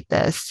facilitate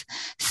this.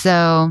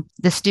 So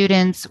the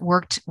students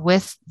worked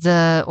with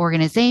the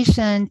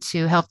organization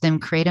to help them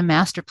create a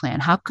master plan.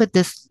 How could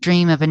this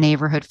dream of a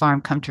neighborhood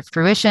farm come to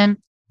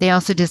fruition? They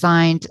also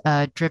designed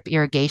a drip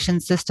irrigation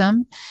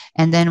system.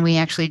 And then we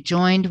actually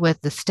joined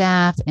with the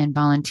staff and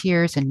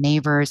volunteers and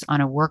neighbors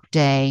on a work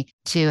day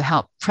to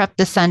help prep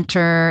the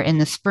center in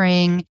the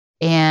spring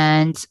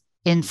and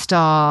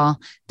install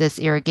this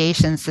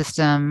irrigation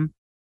system.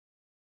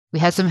 We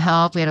had some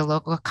help. We had a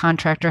local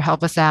contractor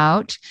help us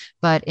out.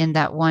 But in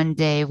that one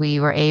day,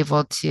 we were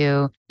able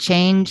to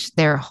change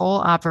their whole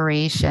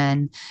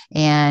operation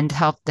and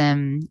help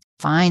them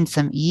find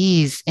some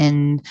ease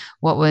in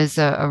what was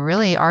a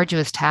really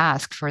arduous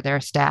task for their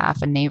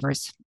staff and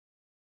neighbors.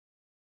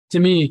 To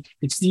me,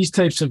 it's these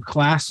types of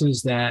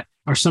classes that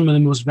are some of the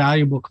most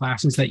valuable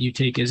classes that you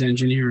take as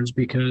engineers,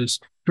 because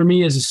for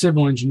me as a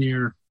civil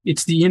engineer,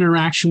 it's the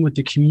interaction with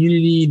the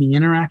community, the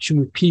interaction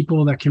with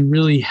people that can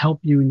really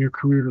help you in your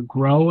career to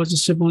grow as a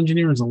civil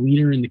engineer, as a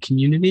leader in the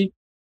community.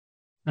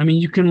 I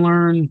mean, you can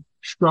learn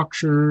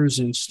structures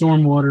and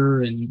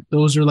stormwater. And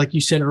those are, like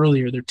you said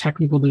earlier, they're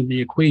technical. They're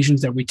the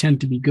equations that we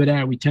tend to be good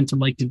at. We tend to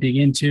like to dig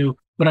into.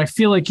 But I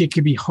feel like it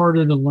could be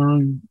harder to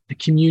learn the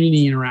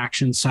community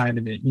interaction side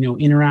of it,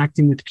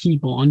 interacting with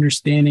people,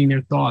 understanding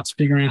their thoughts,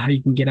 figuring out how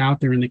you can get out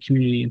there in the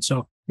community. And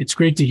so it's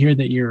great to hear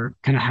that you're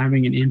kind of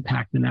having an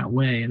impact in that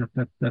way. And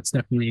that's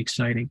definitely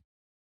exciting.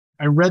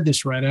 I read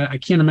this right. I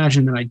can't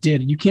imagine that I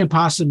did. You can't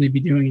possibly be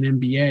doing an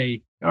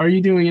MBA. Are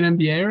you doing an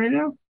MBA right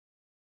now?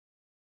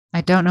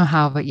 I don't know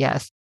how, but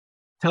yes.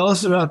 Tell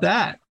us about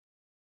that.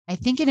 I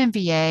think an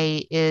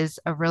MBA is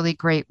a really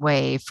great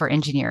way for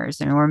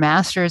engineers. I mean, we're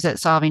masters at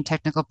solving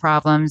technical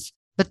problems,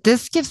 but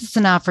this gives us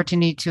an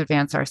opportunity to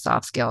advance our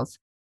soft skills.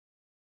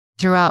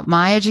 Throughout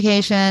my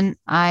education,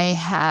 I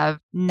have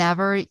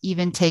never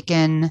even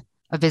taken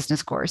a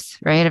business course,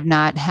 right? I've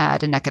not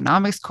had an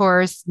economics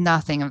course,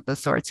 nothing of the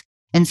sorts.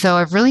 And so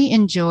I've really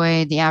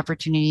enjoyed the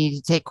opportunity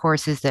to take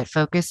courses that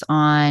focus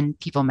on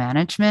people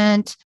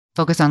management,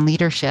 focus on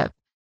leadership.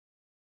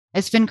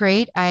 It's been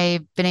great.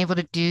 I've been able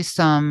to do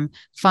some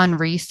fun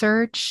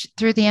research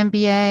through the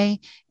MBA,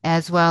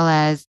 as well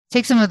as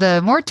take some of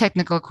the more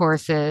technical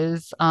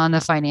courses on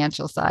the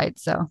financial side.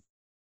 So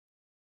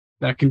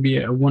that can be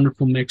a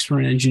wonderful mix for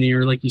an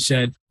engineer. Like you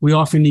said, we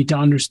often need to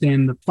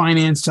understand the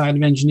finance side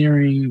of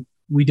engineering.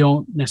 We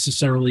don't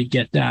necessarily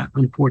get that,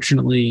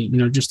 unfortunately,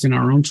 just in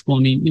our own school. I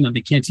mean,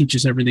 they can't teach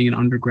us everything in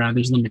undergrad.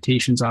 There's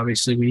limitations,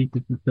 obviously. We need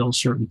to fulfill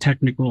certain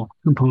technical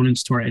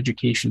components to our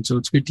education. So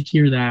it's good to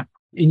hear that.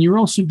 And you're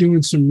also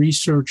doing some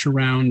research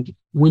around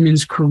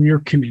women's career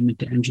commitment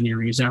to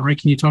engineering. Is that right?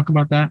 Can you talk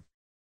about that?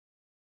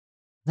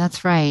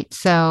 That's right.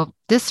 So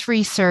this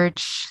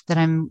research that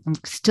I'm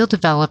still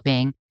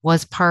developing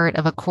was part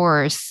of a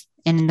course,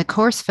 and the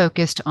course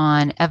focused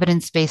on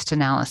evidence-based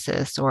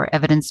analysis or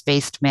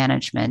evidence-based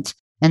management.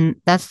 And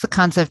that's the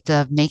concept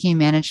of making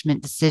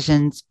management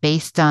decisions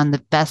based on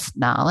the best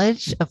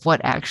knowledge of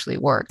what actually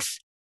works.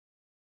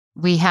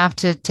 We have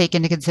to take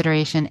into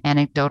consideration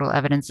anecdotal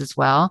evidence as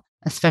well,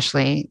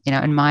 especially,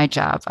 in my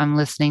job, I'm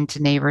listening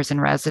to neighbors and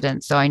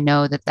residents, so I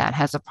know that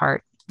has a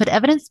part. But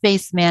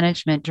evidence-based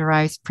management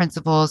derives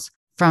principles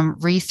from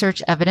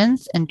research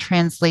evidence and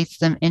translates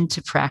them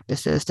into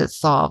practices that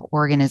solve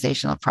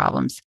organizational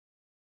problems.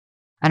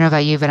 I don't know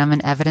about you, but I'm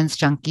an evidence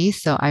junkie,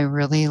 so I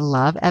really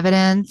love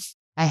evidence.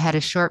 I had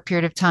a short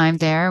period of time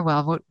there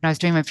when I was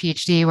doing my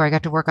PhD where I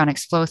got to work on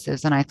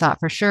explosives, and I thought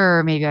for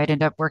sure maybe I'd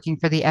end up working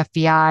for the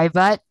FBI,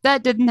 but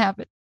that didn't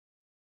happen.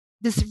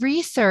 This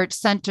research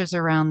centers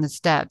around the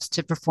steps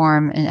to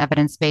perform an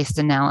evidence-based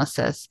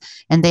analysis,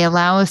 and they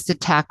allow us to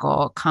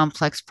tackle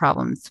complex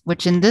problems,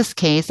 which in this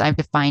case I've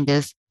defined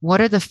as what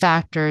are the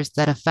factors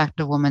that affect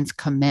a woman's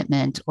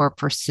commitment or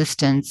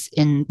persistence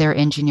in their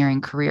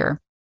engineering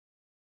career.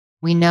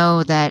 We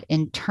know that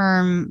in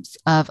terms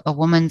of a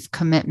woman's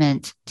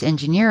commitment to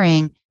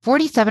engineering,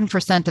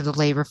 47% of the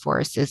labor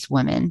force is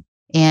women.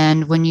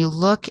 And when you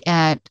look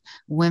at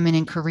women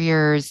in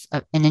careers,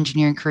 in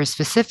engineering careers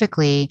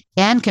specifically,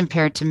 and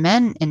compared to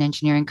men in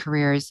engineering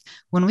careers,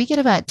 when we get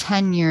about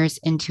 10 years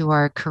into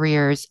our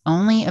careers,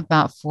 only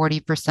about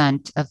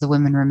 40% of the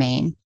women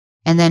remain.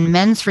 And then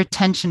men's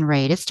retention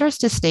rate, it starts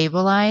to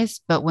stabilize,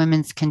 but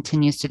women's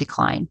continues to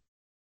decline.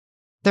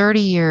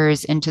 30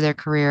 years into their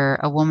career,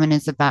 a woman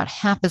is about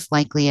half as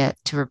likely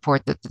to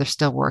report that they're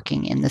still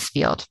working in this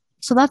field.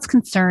 So that's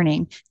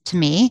concerning to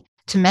me,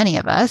 to many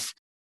of us.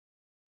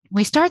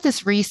 When we start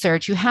this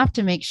research, you have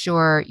to make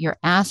sure you're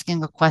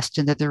asking a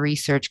question that the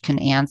research can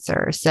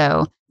answer.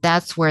 So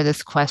that's where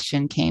this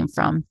question came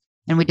from.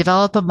 And we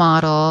develop a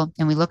model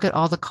and we look at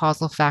all the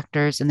causal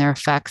factors and their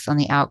effects on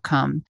the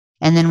outcome.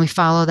 And then we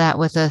follow that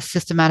with a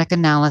systematic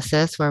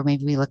analysis where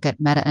maybe we look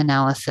at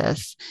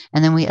meta-analysis,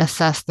 and then we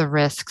assess the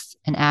risks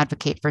and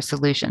advocate for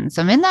solutions.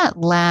 So I'm in that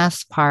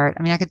last part.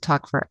 I could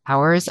talk for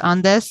hours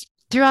on this.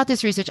 Throughout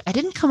this research, I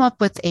didn't come up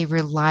with a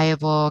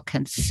reliable,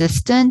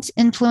 consistent,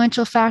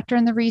 influential factor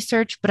in the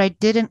research, but I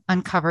did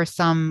uncover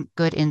some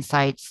good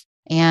insights.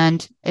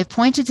 And it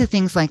pointed to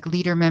things like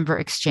leader-member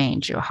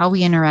exchange, or how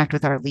we interact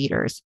with our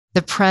leaders,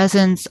 the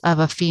presence of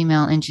a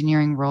female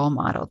engineering role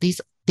model.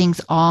 These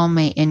things all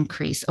may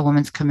increase a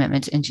woman's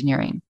commitment to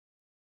engineering.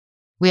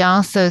 We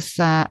also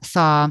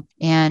saw,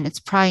 and it's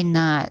probably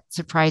not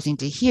surprising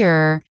to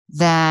hear,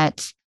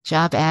 that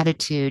job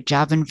attitude,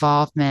 job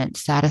involvement,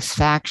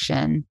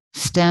 satisfaction,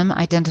 STEM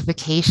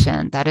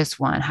identification, that is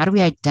one. How do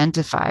we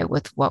identify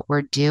with what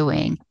we're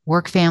doing?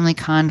 Work-family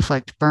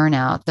conflict,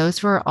 burnout,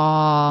 those were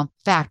all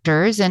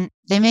factors, and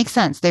they make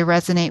sense. They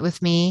resonate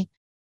with me.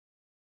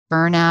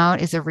 Burnout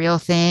is a real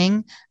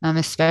thing,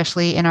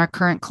 especially in our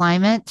current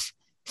climate.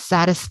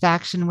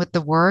 Satisfaction with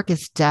the work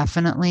is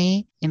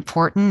definitely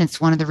important. It's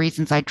one of the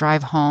reasons I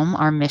drive home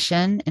our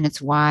mission, and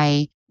it's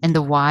why, and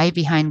the why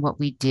behind what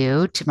we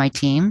do to my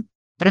team.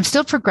 But I'm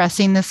still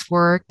progressing this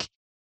work.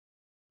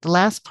 The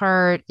last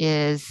part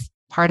is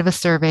part of a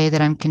survey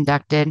that I'm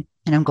conducted,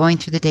 and I'm going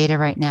through the data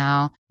right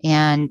now.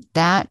 And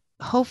that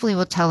hopefully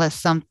will tell us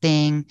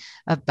something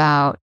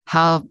about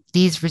how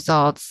these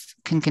results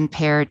can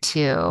compare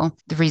to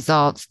the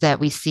results that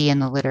we see in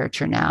the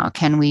literature now.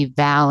 Can we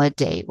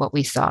validate what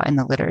we saw in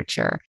the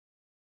literature?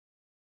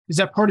 Is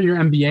that part of your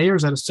MBA or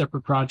is that a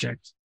separate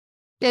project?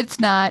 It's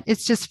not.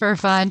 It's just for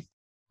fun.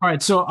 All right.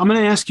 So I'm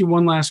going to ask you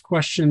one last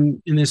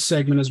question in this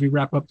segment as we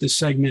wrap up this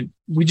segment.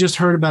 We just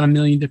heard about a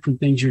million different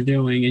things you're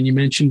doing, and you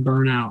mentioned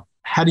burnout.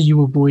 How do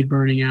you avoid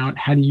burning out?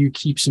 How do you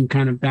keep some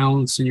kind of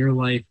balance in your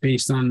life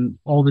based on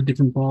all the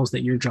different balls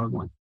that you're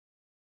juggling?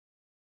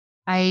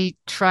 I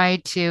try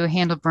to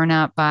handle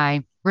burnout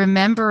by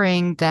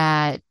remembering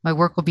that my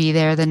work will be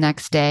there the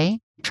next day,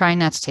 trying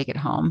not to take it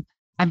home.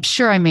 I'm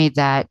sure I made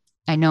that.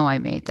 I know I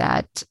made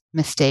that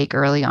mistake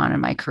early on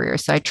in my career.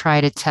 So I try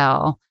to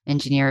tell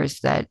engineers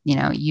that,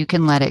 you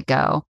can let it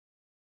go.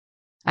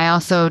 I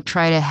also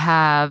try to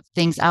have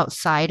things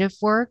outside of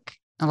work.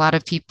 A lot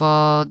of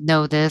people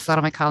know this. A lot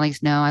of my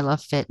colleagues know I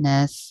love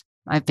fitness.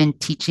 I've been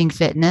teaching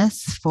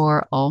fitness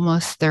for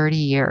almost 30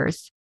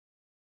 years.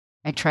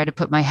 I try to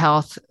put my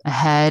health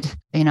ahead.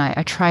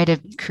 I try to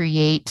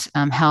create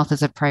health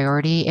as a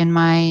priority in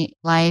my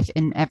life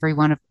in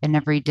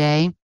every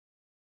day.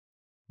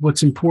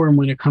 What's important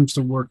when it comes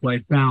to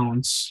work-life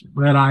balance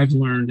that I've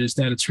learned is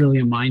that it's really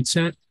a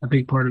mindset. A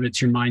big part of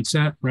it's your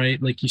mindset,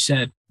 right? Like you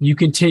said, you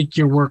can take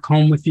your work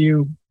home with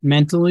you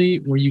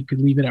mentally, or you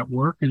could leave it at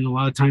work. And a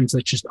lot of times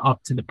that's just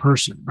up to the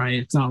person, right?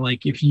 It's not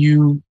like if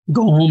you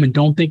go home and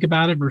don't think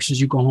about it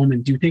versus you go home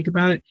and do think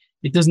about it,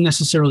 it doesn't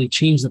necessarily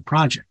change the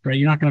project, right?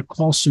 You're not going to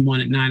call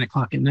someone at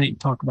 9:00 at night and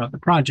talk about the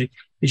project.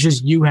 It's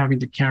just you having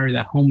to carry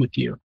that home with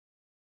you.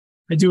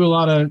 I do a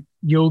lot of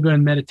yoga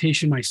and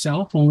meditation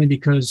myself, only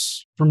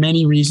because for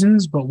many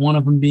reasons, but one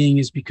of them being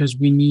is because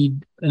we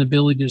need an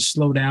ability to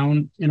slow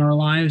down in our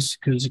lives,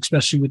 because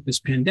especially with this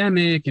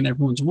pandemic and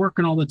everyone's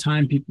working all the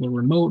time, people are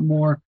remote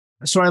more.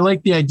 So I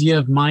like the idea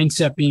of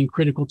mindset being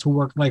critical to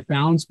work-life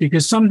balance,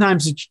 because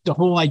sometimes the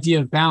whole idea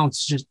of balance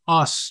is just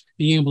us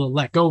being able to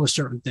let go of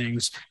certain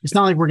things. It's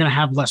not like we're going to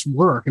have less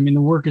work. I mean,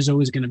 the work is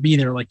always going to be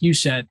there. Like you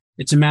said,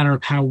 it's a matter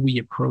of how we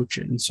approach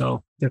it. And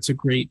so that's a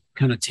great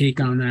kind of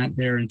take on that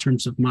there in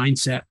terms of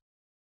mindset.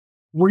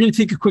 We're going to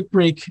take a quick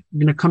break.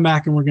 We're going to come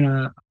back and we're going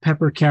to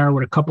pepper Kara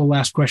with a couple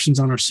last questions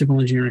on our civil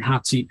engineering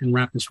hot seat and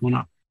wrap this one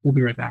up. We'll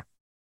be right back.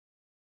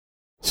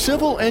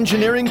 Civil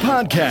Engineering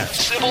Podcast.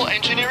 Civil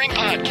Engineering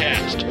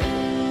Podcast.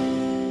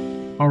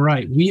 All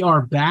right. We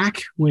are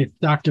back with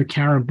Dr.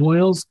 Kara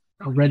Boyles,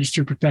 a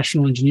registered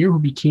professional engineer who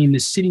became the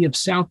city of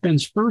South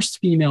Bend's first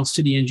female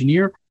city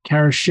engineer.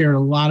 Kara shared a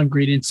lot of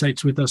great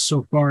insights with us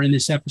so far in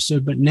this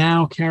episode. But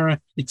now, Kara,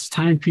 it's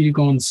time for you to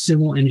go on the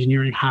civil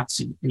engineering hot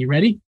seat. Are you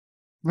ready?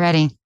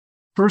 Ready.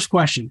 First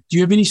question. Do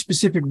you have any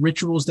specific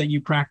rituals that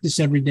you practice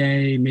every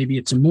day? Maybe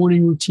it's a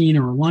morning routine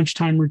or a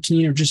lunchtime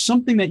routine, or just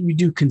something that you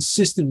do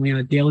consistently on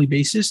a daily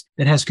basis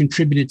that has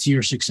contributed to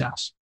your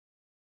success?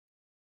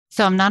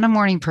 So I'm not a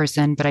morning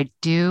person, but I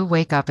do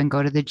wake up and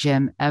go to the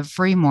gym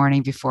every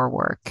morning before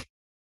work.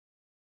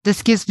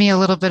 This gives me a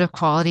little bit of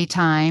quality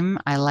time.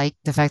 I like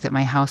the fact that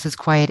my house is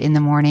quiet in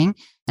the morning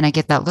and I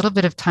get that little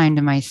bit of time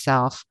to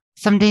myself.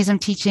 Some days I'm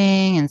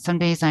teaching and some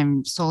days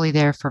I'm solely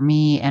there for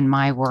me and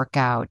my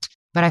workout.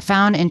 But I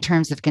found in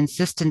terms of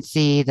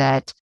consistency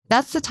that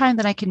that's the time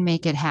that I can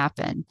make it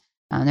happen.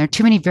 There are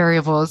too many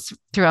variables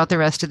throughout the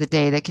rest of the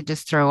day that could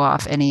just throw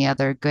off any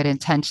other good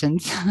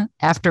intentions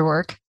after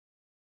work.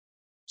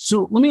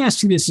 So let me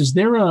ask you this. Is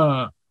there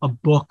a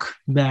book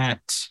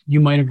that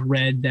you might have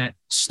read that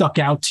stuck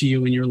out to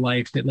you in your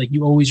life that like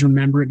you always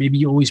remember it? Maybe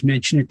you always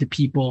mention it to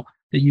people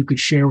that you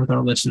could share with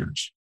our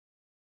listeners?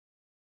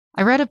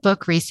 I read a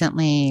book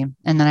recently,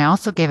 and then I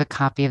also gave a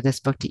copy of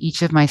this book to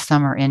each of my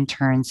summer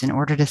interns in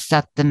order to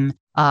set them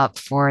up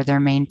for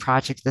their main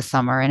project this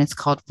summer. And it's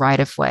called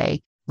Right of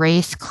Way: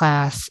 Race,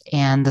 Class,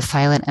 and the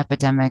Silent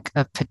Epidemic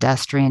of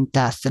Pedestrian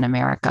Deaths in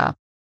America.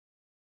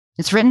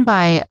 It's written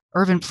by an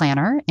urban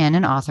planner and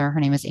an author. Her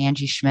name is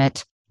Angie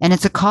Schmidt. And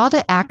it's a call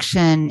to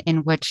action in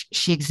which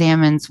she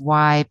examines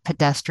why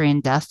pedestrian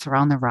deaths are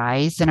on the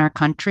rise in our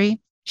country.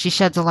 She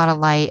sheds a lot of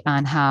light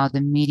on how the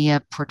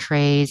media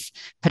portrays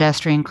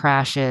pedestrian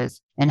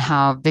crashes and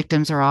how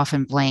victims are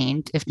often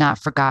blamed, if not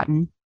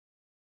forgotten.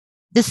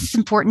 This is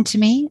important to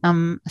me.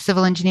 I'm a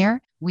civil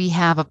engineer. We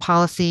have a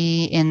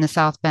policy in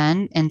South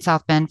Bend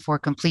for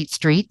complete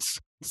streets.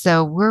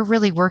 So we're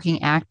really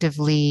working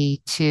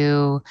actively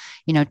to,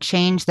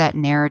 change that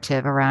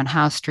narrative around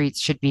how streets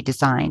should be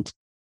designed.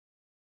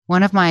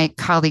 One of my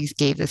colleagues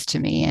gave this to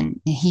me, and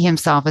he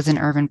himself is an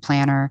urban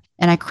planner.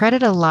 And I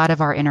credit a lot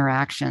of our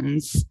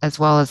interactions, as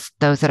well as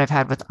those that I've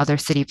had with other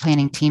city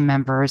planning team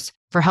members,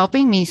 for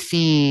helping me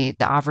see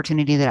the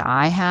opportunity that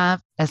I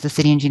have as the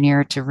city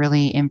engineer to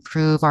really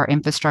improve our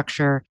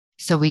infrastructure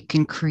so we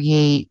can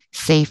create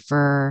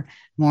safer,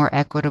 more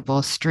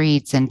equitable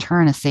streets and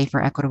turn a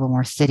safer, equitable,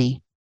 more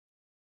city.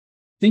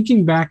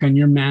 Thinking back on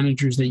your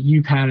managers that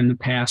you've had in the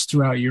past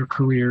throughout your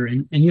career,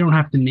 and you don't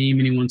have to name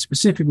anyone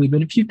specifically,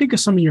 but if you think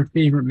of some of your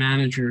favorite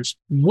managers,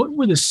 what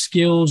were the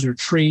skills or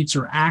traits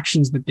or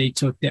actions that they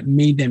took that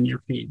made them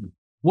your favorite?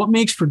 What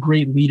makes for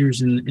great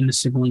leaders in the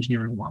civil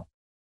engineering world?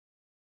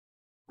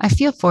 I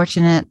feel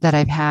fortunate that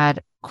I've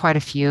had quite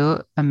a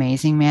few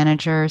amazing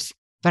managers,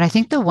 but I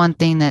think the one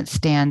thing that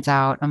stands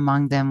out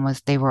among them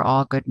was they were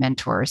all good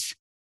mentors.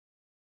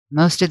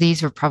 Most of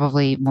these were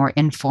probably more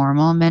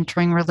informal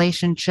mentoring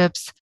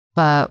relationships,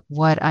 but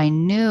what I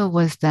knew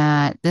was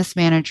that this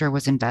manager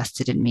was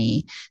invested in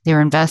me. They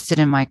were invested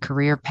in my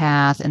career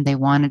path and they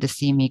wanted to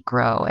see me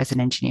grow as an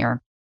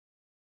engineer.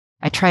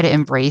 I try to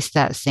embrace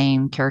that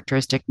same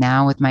characteristic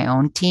now with my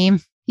own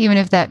team, even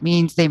if that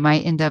means they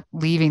might end up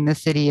leaving the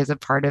city as a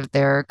part of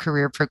their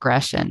career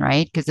progression,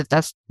 right? Because if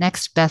that's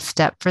next best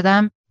step for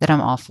them, then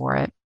I'm all for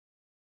it.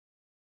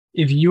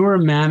 If you're a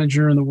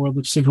manager in the world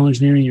of civil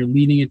engineering, you're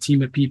leading a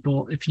team of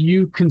people, if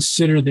you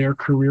consider their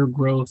career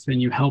growth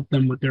and you help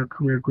them with their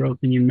career growth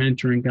and you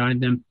mentor and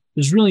guide them,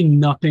 there's really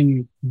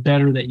nothing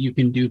better that you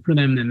can do for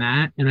them than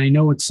that. And I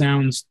know it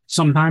sounds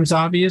sometimes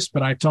obvious,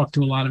 but I've talked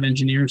to a lot of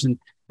engineers and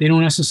they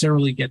don't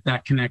necessarily get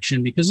that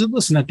connection because,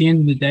 listen, at the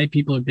end of the day,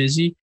 people are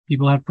busy.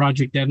 People have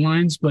project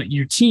deadlines, but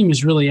your team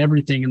is really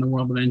everything in the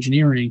world of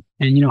engineering.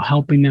 And,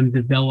 helping them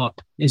develop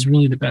is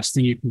really the best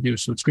thing you can do.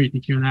 So it's great to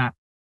hear that.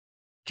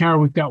 Kara,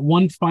 we've got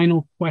one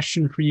final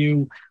question for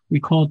you. We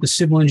call it the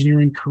civil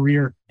engineering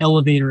career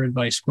elevator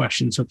advice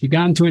question. So if you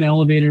got into an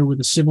elevator with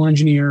a civil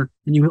engineer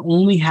and you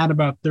only had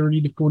about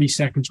 30 to 40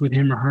 seconds with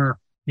him or her,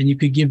 and you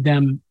could give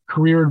them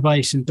career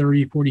advice in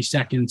 30 to 40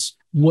 seconds,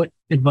 what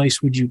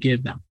advice would you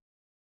give them?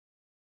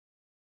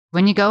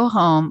 When you go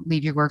home,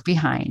 leave your work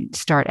behind.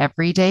 Start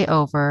every day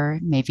over,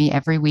 maybe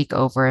every week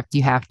over if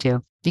you have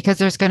to. Because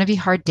there's going to be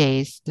hard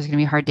days. There's going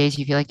to be hard days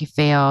you feel like you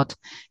failed.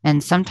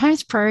 And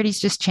sometimes priorities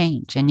just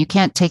change and you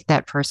can't take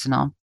that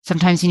personal.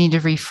 Sometimes you need to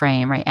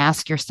reframe, right?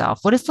 Ask yourself,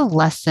 what is the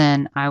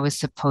lesson I was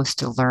supposed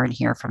to learn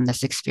here from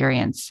this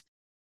experience?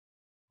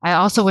 I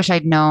also wish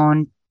I'd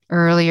known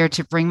earlier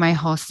to bring my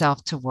whole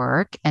self to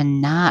work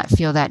and not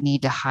feel that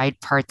need to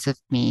hide parts of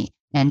me.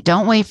 And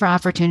don't wait for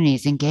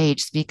opportunities.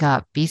 Engage, speak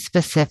up, be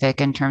specific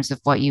in terms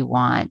of what you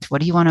want. What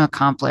do you want to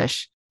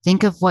accomplish?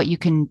 Think of what you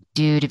can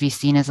do to be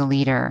seen as a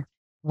leader.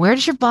 Where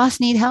does your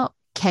boss need help?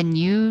 Can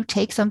you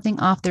take something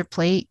off their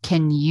plate?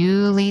 Can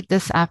you lead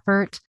this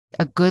effort?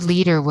 A good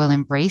leader will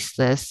embrace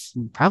this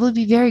and probably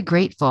be very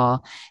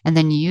grateful. And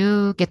then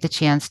you get the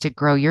chance to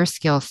grow your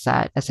skill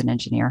set as an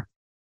engineer.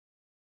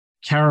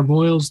 Kara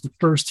Boyles, the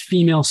first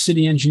female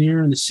city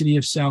engineer in the city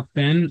of South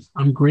Bend.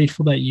 I'm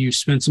grateful that you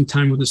spent some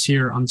time with us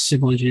here on the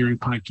Civil Engineering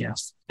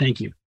Podcast.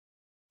 Thank you.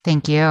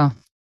 Thank you.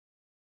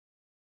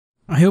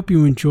 I hope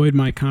you enjoyed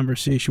my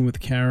conversation with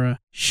Kara.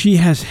 She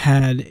has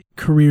had a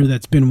career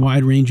that's been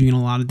wide-ranging in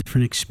a lot of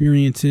different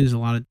experiences, a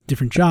lot of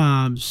different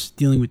jobs,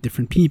 dealing with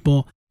different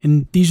people.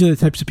 And these are the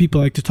types of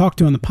people I like to talk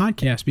to on the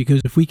podcast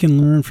because if we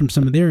can learn from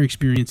some of their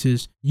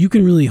experiences, you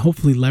can really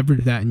hopefully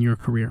leverage that in your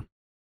career.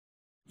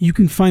 You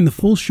can find the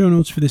full show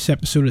notes for this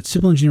episode at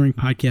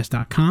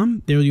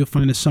civilengineeringpodcast.com. There you'll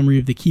find a summary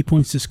of the key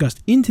points discussed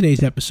in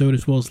today's episode,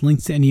 as well as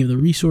links to any of the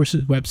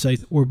resources,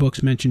 websites, or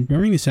books mentioned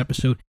during this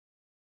episode.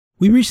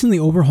 We recently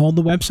overhauled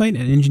the website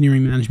at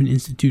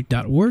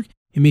engineeringmanagementinstitute.org.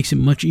 It makes it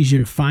much easier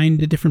to find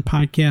the different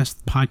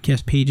podcasts. The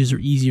podcast pages are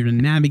easier to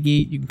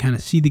navigate. You can kind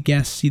of see the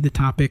guests, see the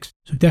topics.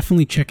 So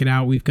definitely check it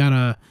out. We've got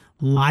a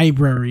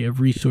library of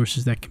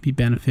resources that can be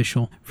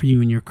beneficial for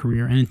you in your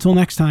career. And until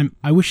next time,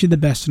 I wish you the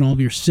best in all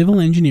of your civil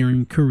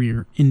engineering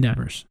career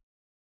endeavors.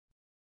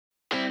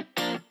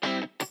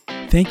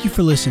 Thank you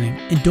for listening,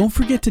 and don't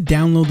forget to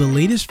download the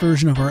latest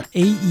version of our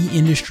AE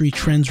Industry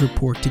Trends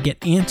Report to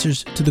get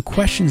answers to the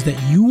questions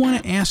that you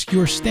want to ask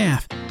your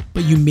staff,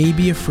 but you may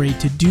be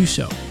afraid to do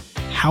so.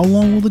 How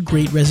long will the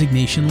Great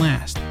Resignation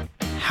last?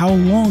 How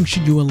long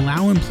should you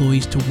allow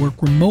employees to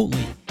work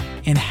remotely?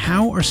 And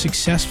how are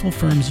successful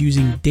firms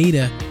using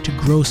data to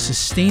grow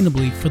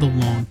sustainably for the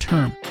long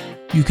term?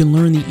 You can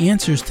learn the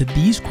answers to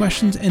these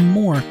questions and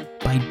more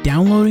by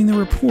downloading the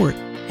report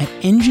at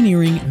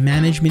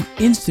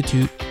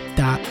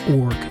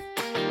engineeringmanagementinstitute.org.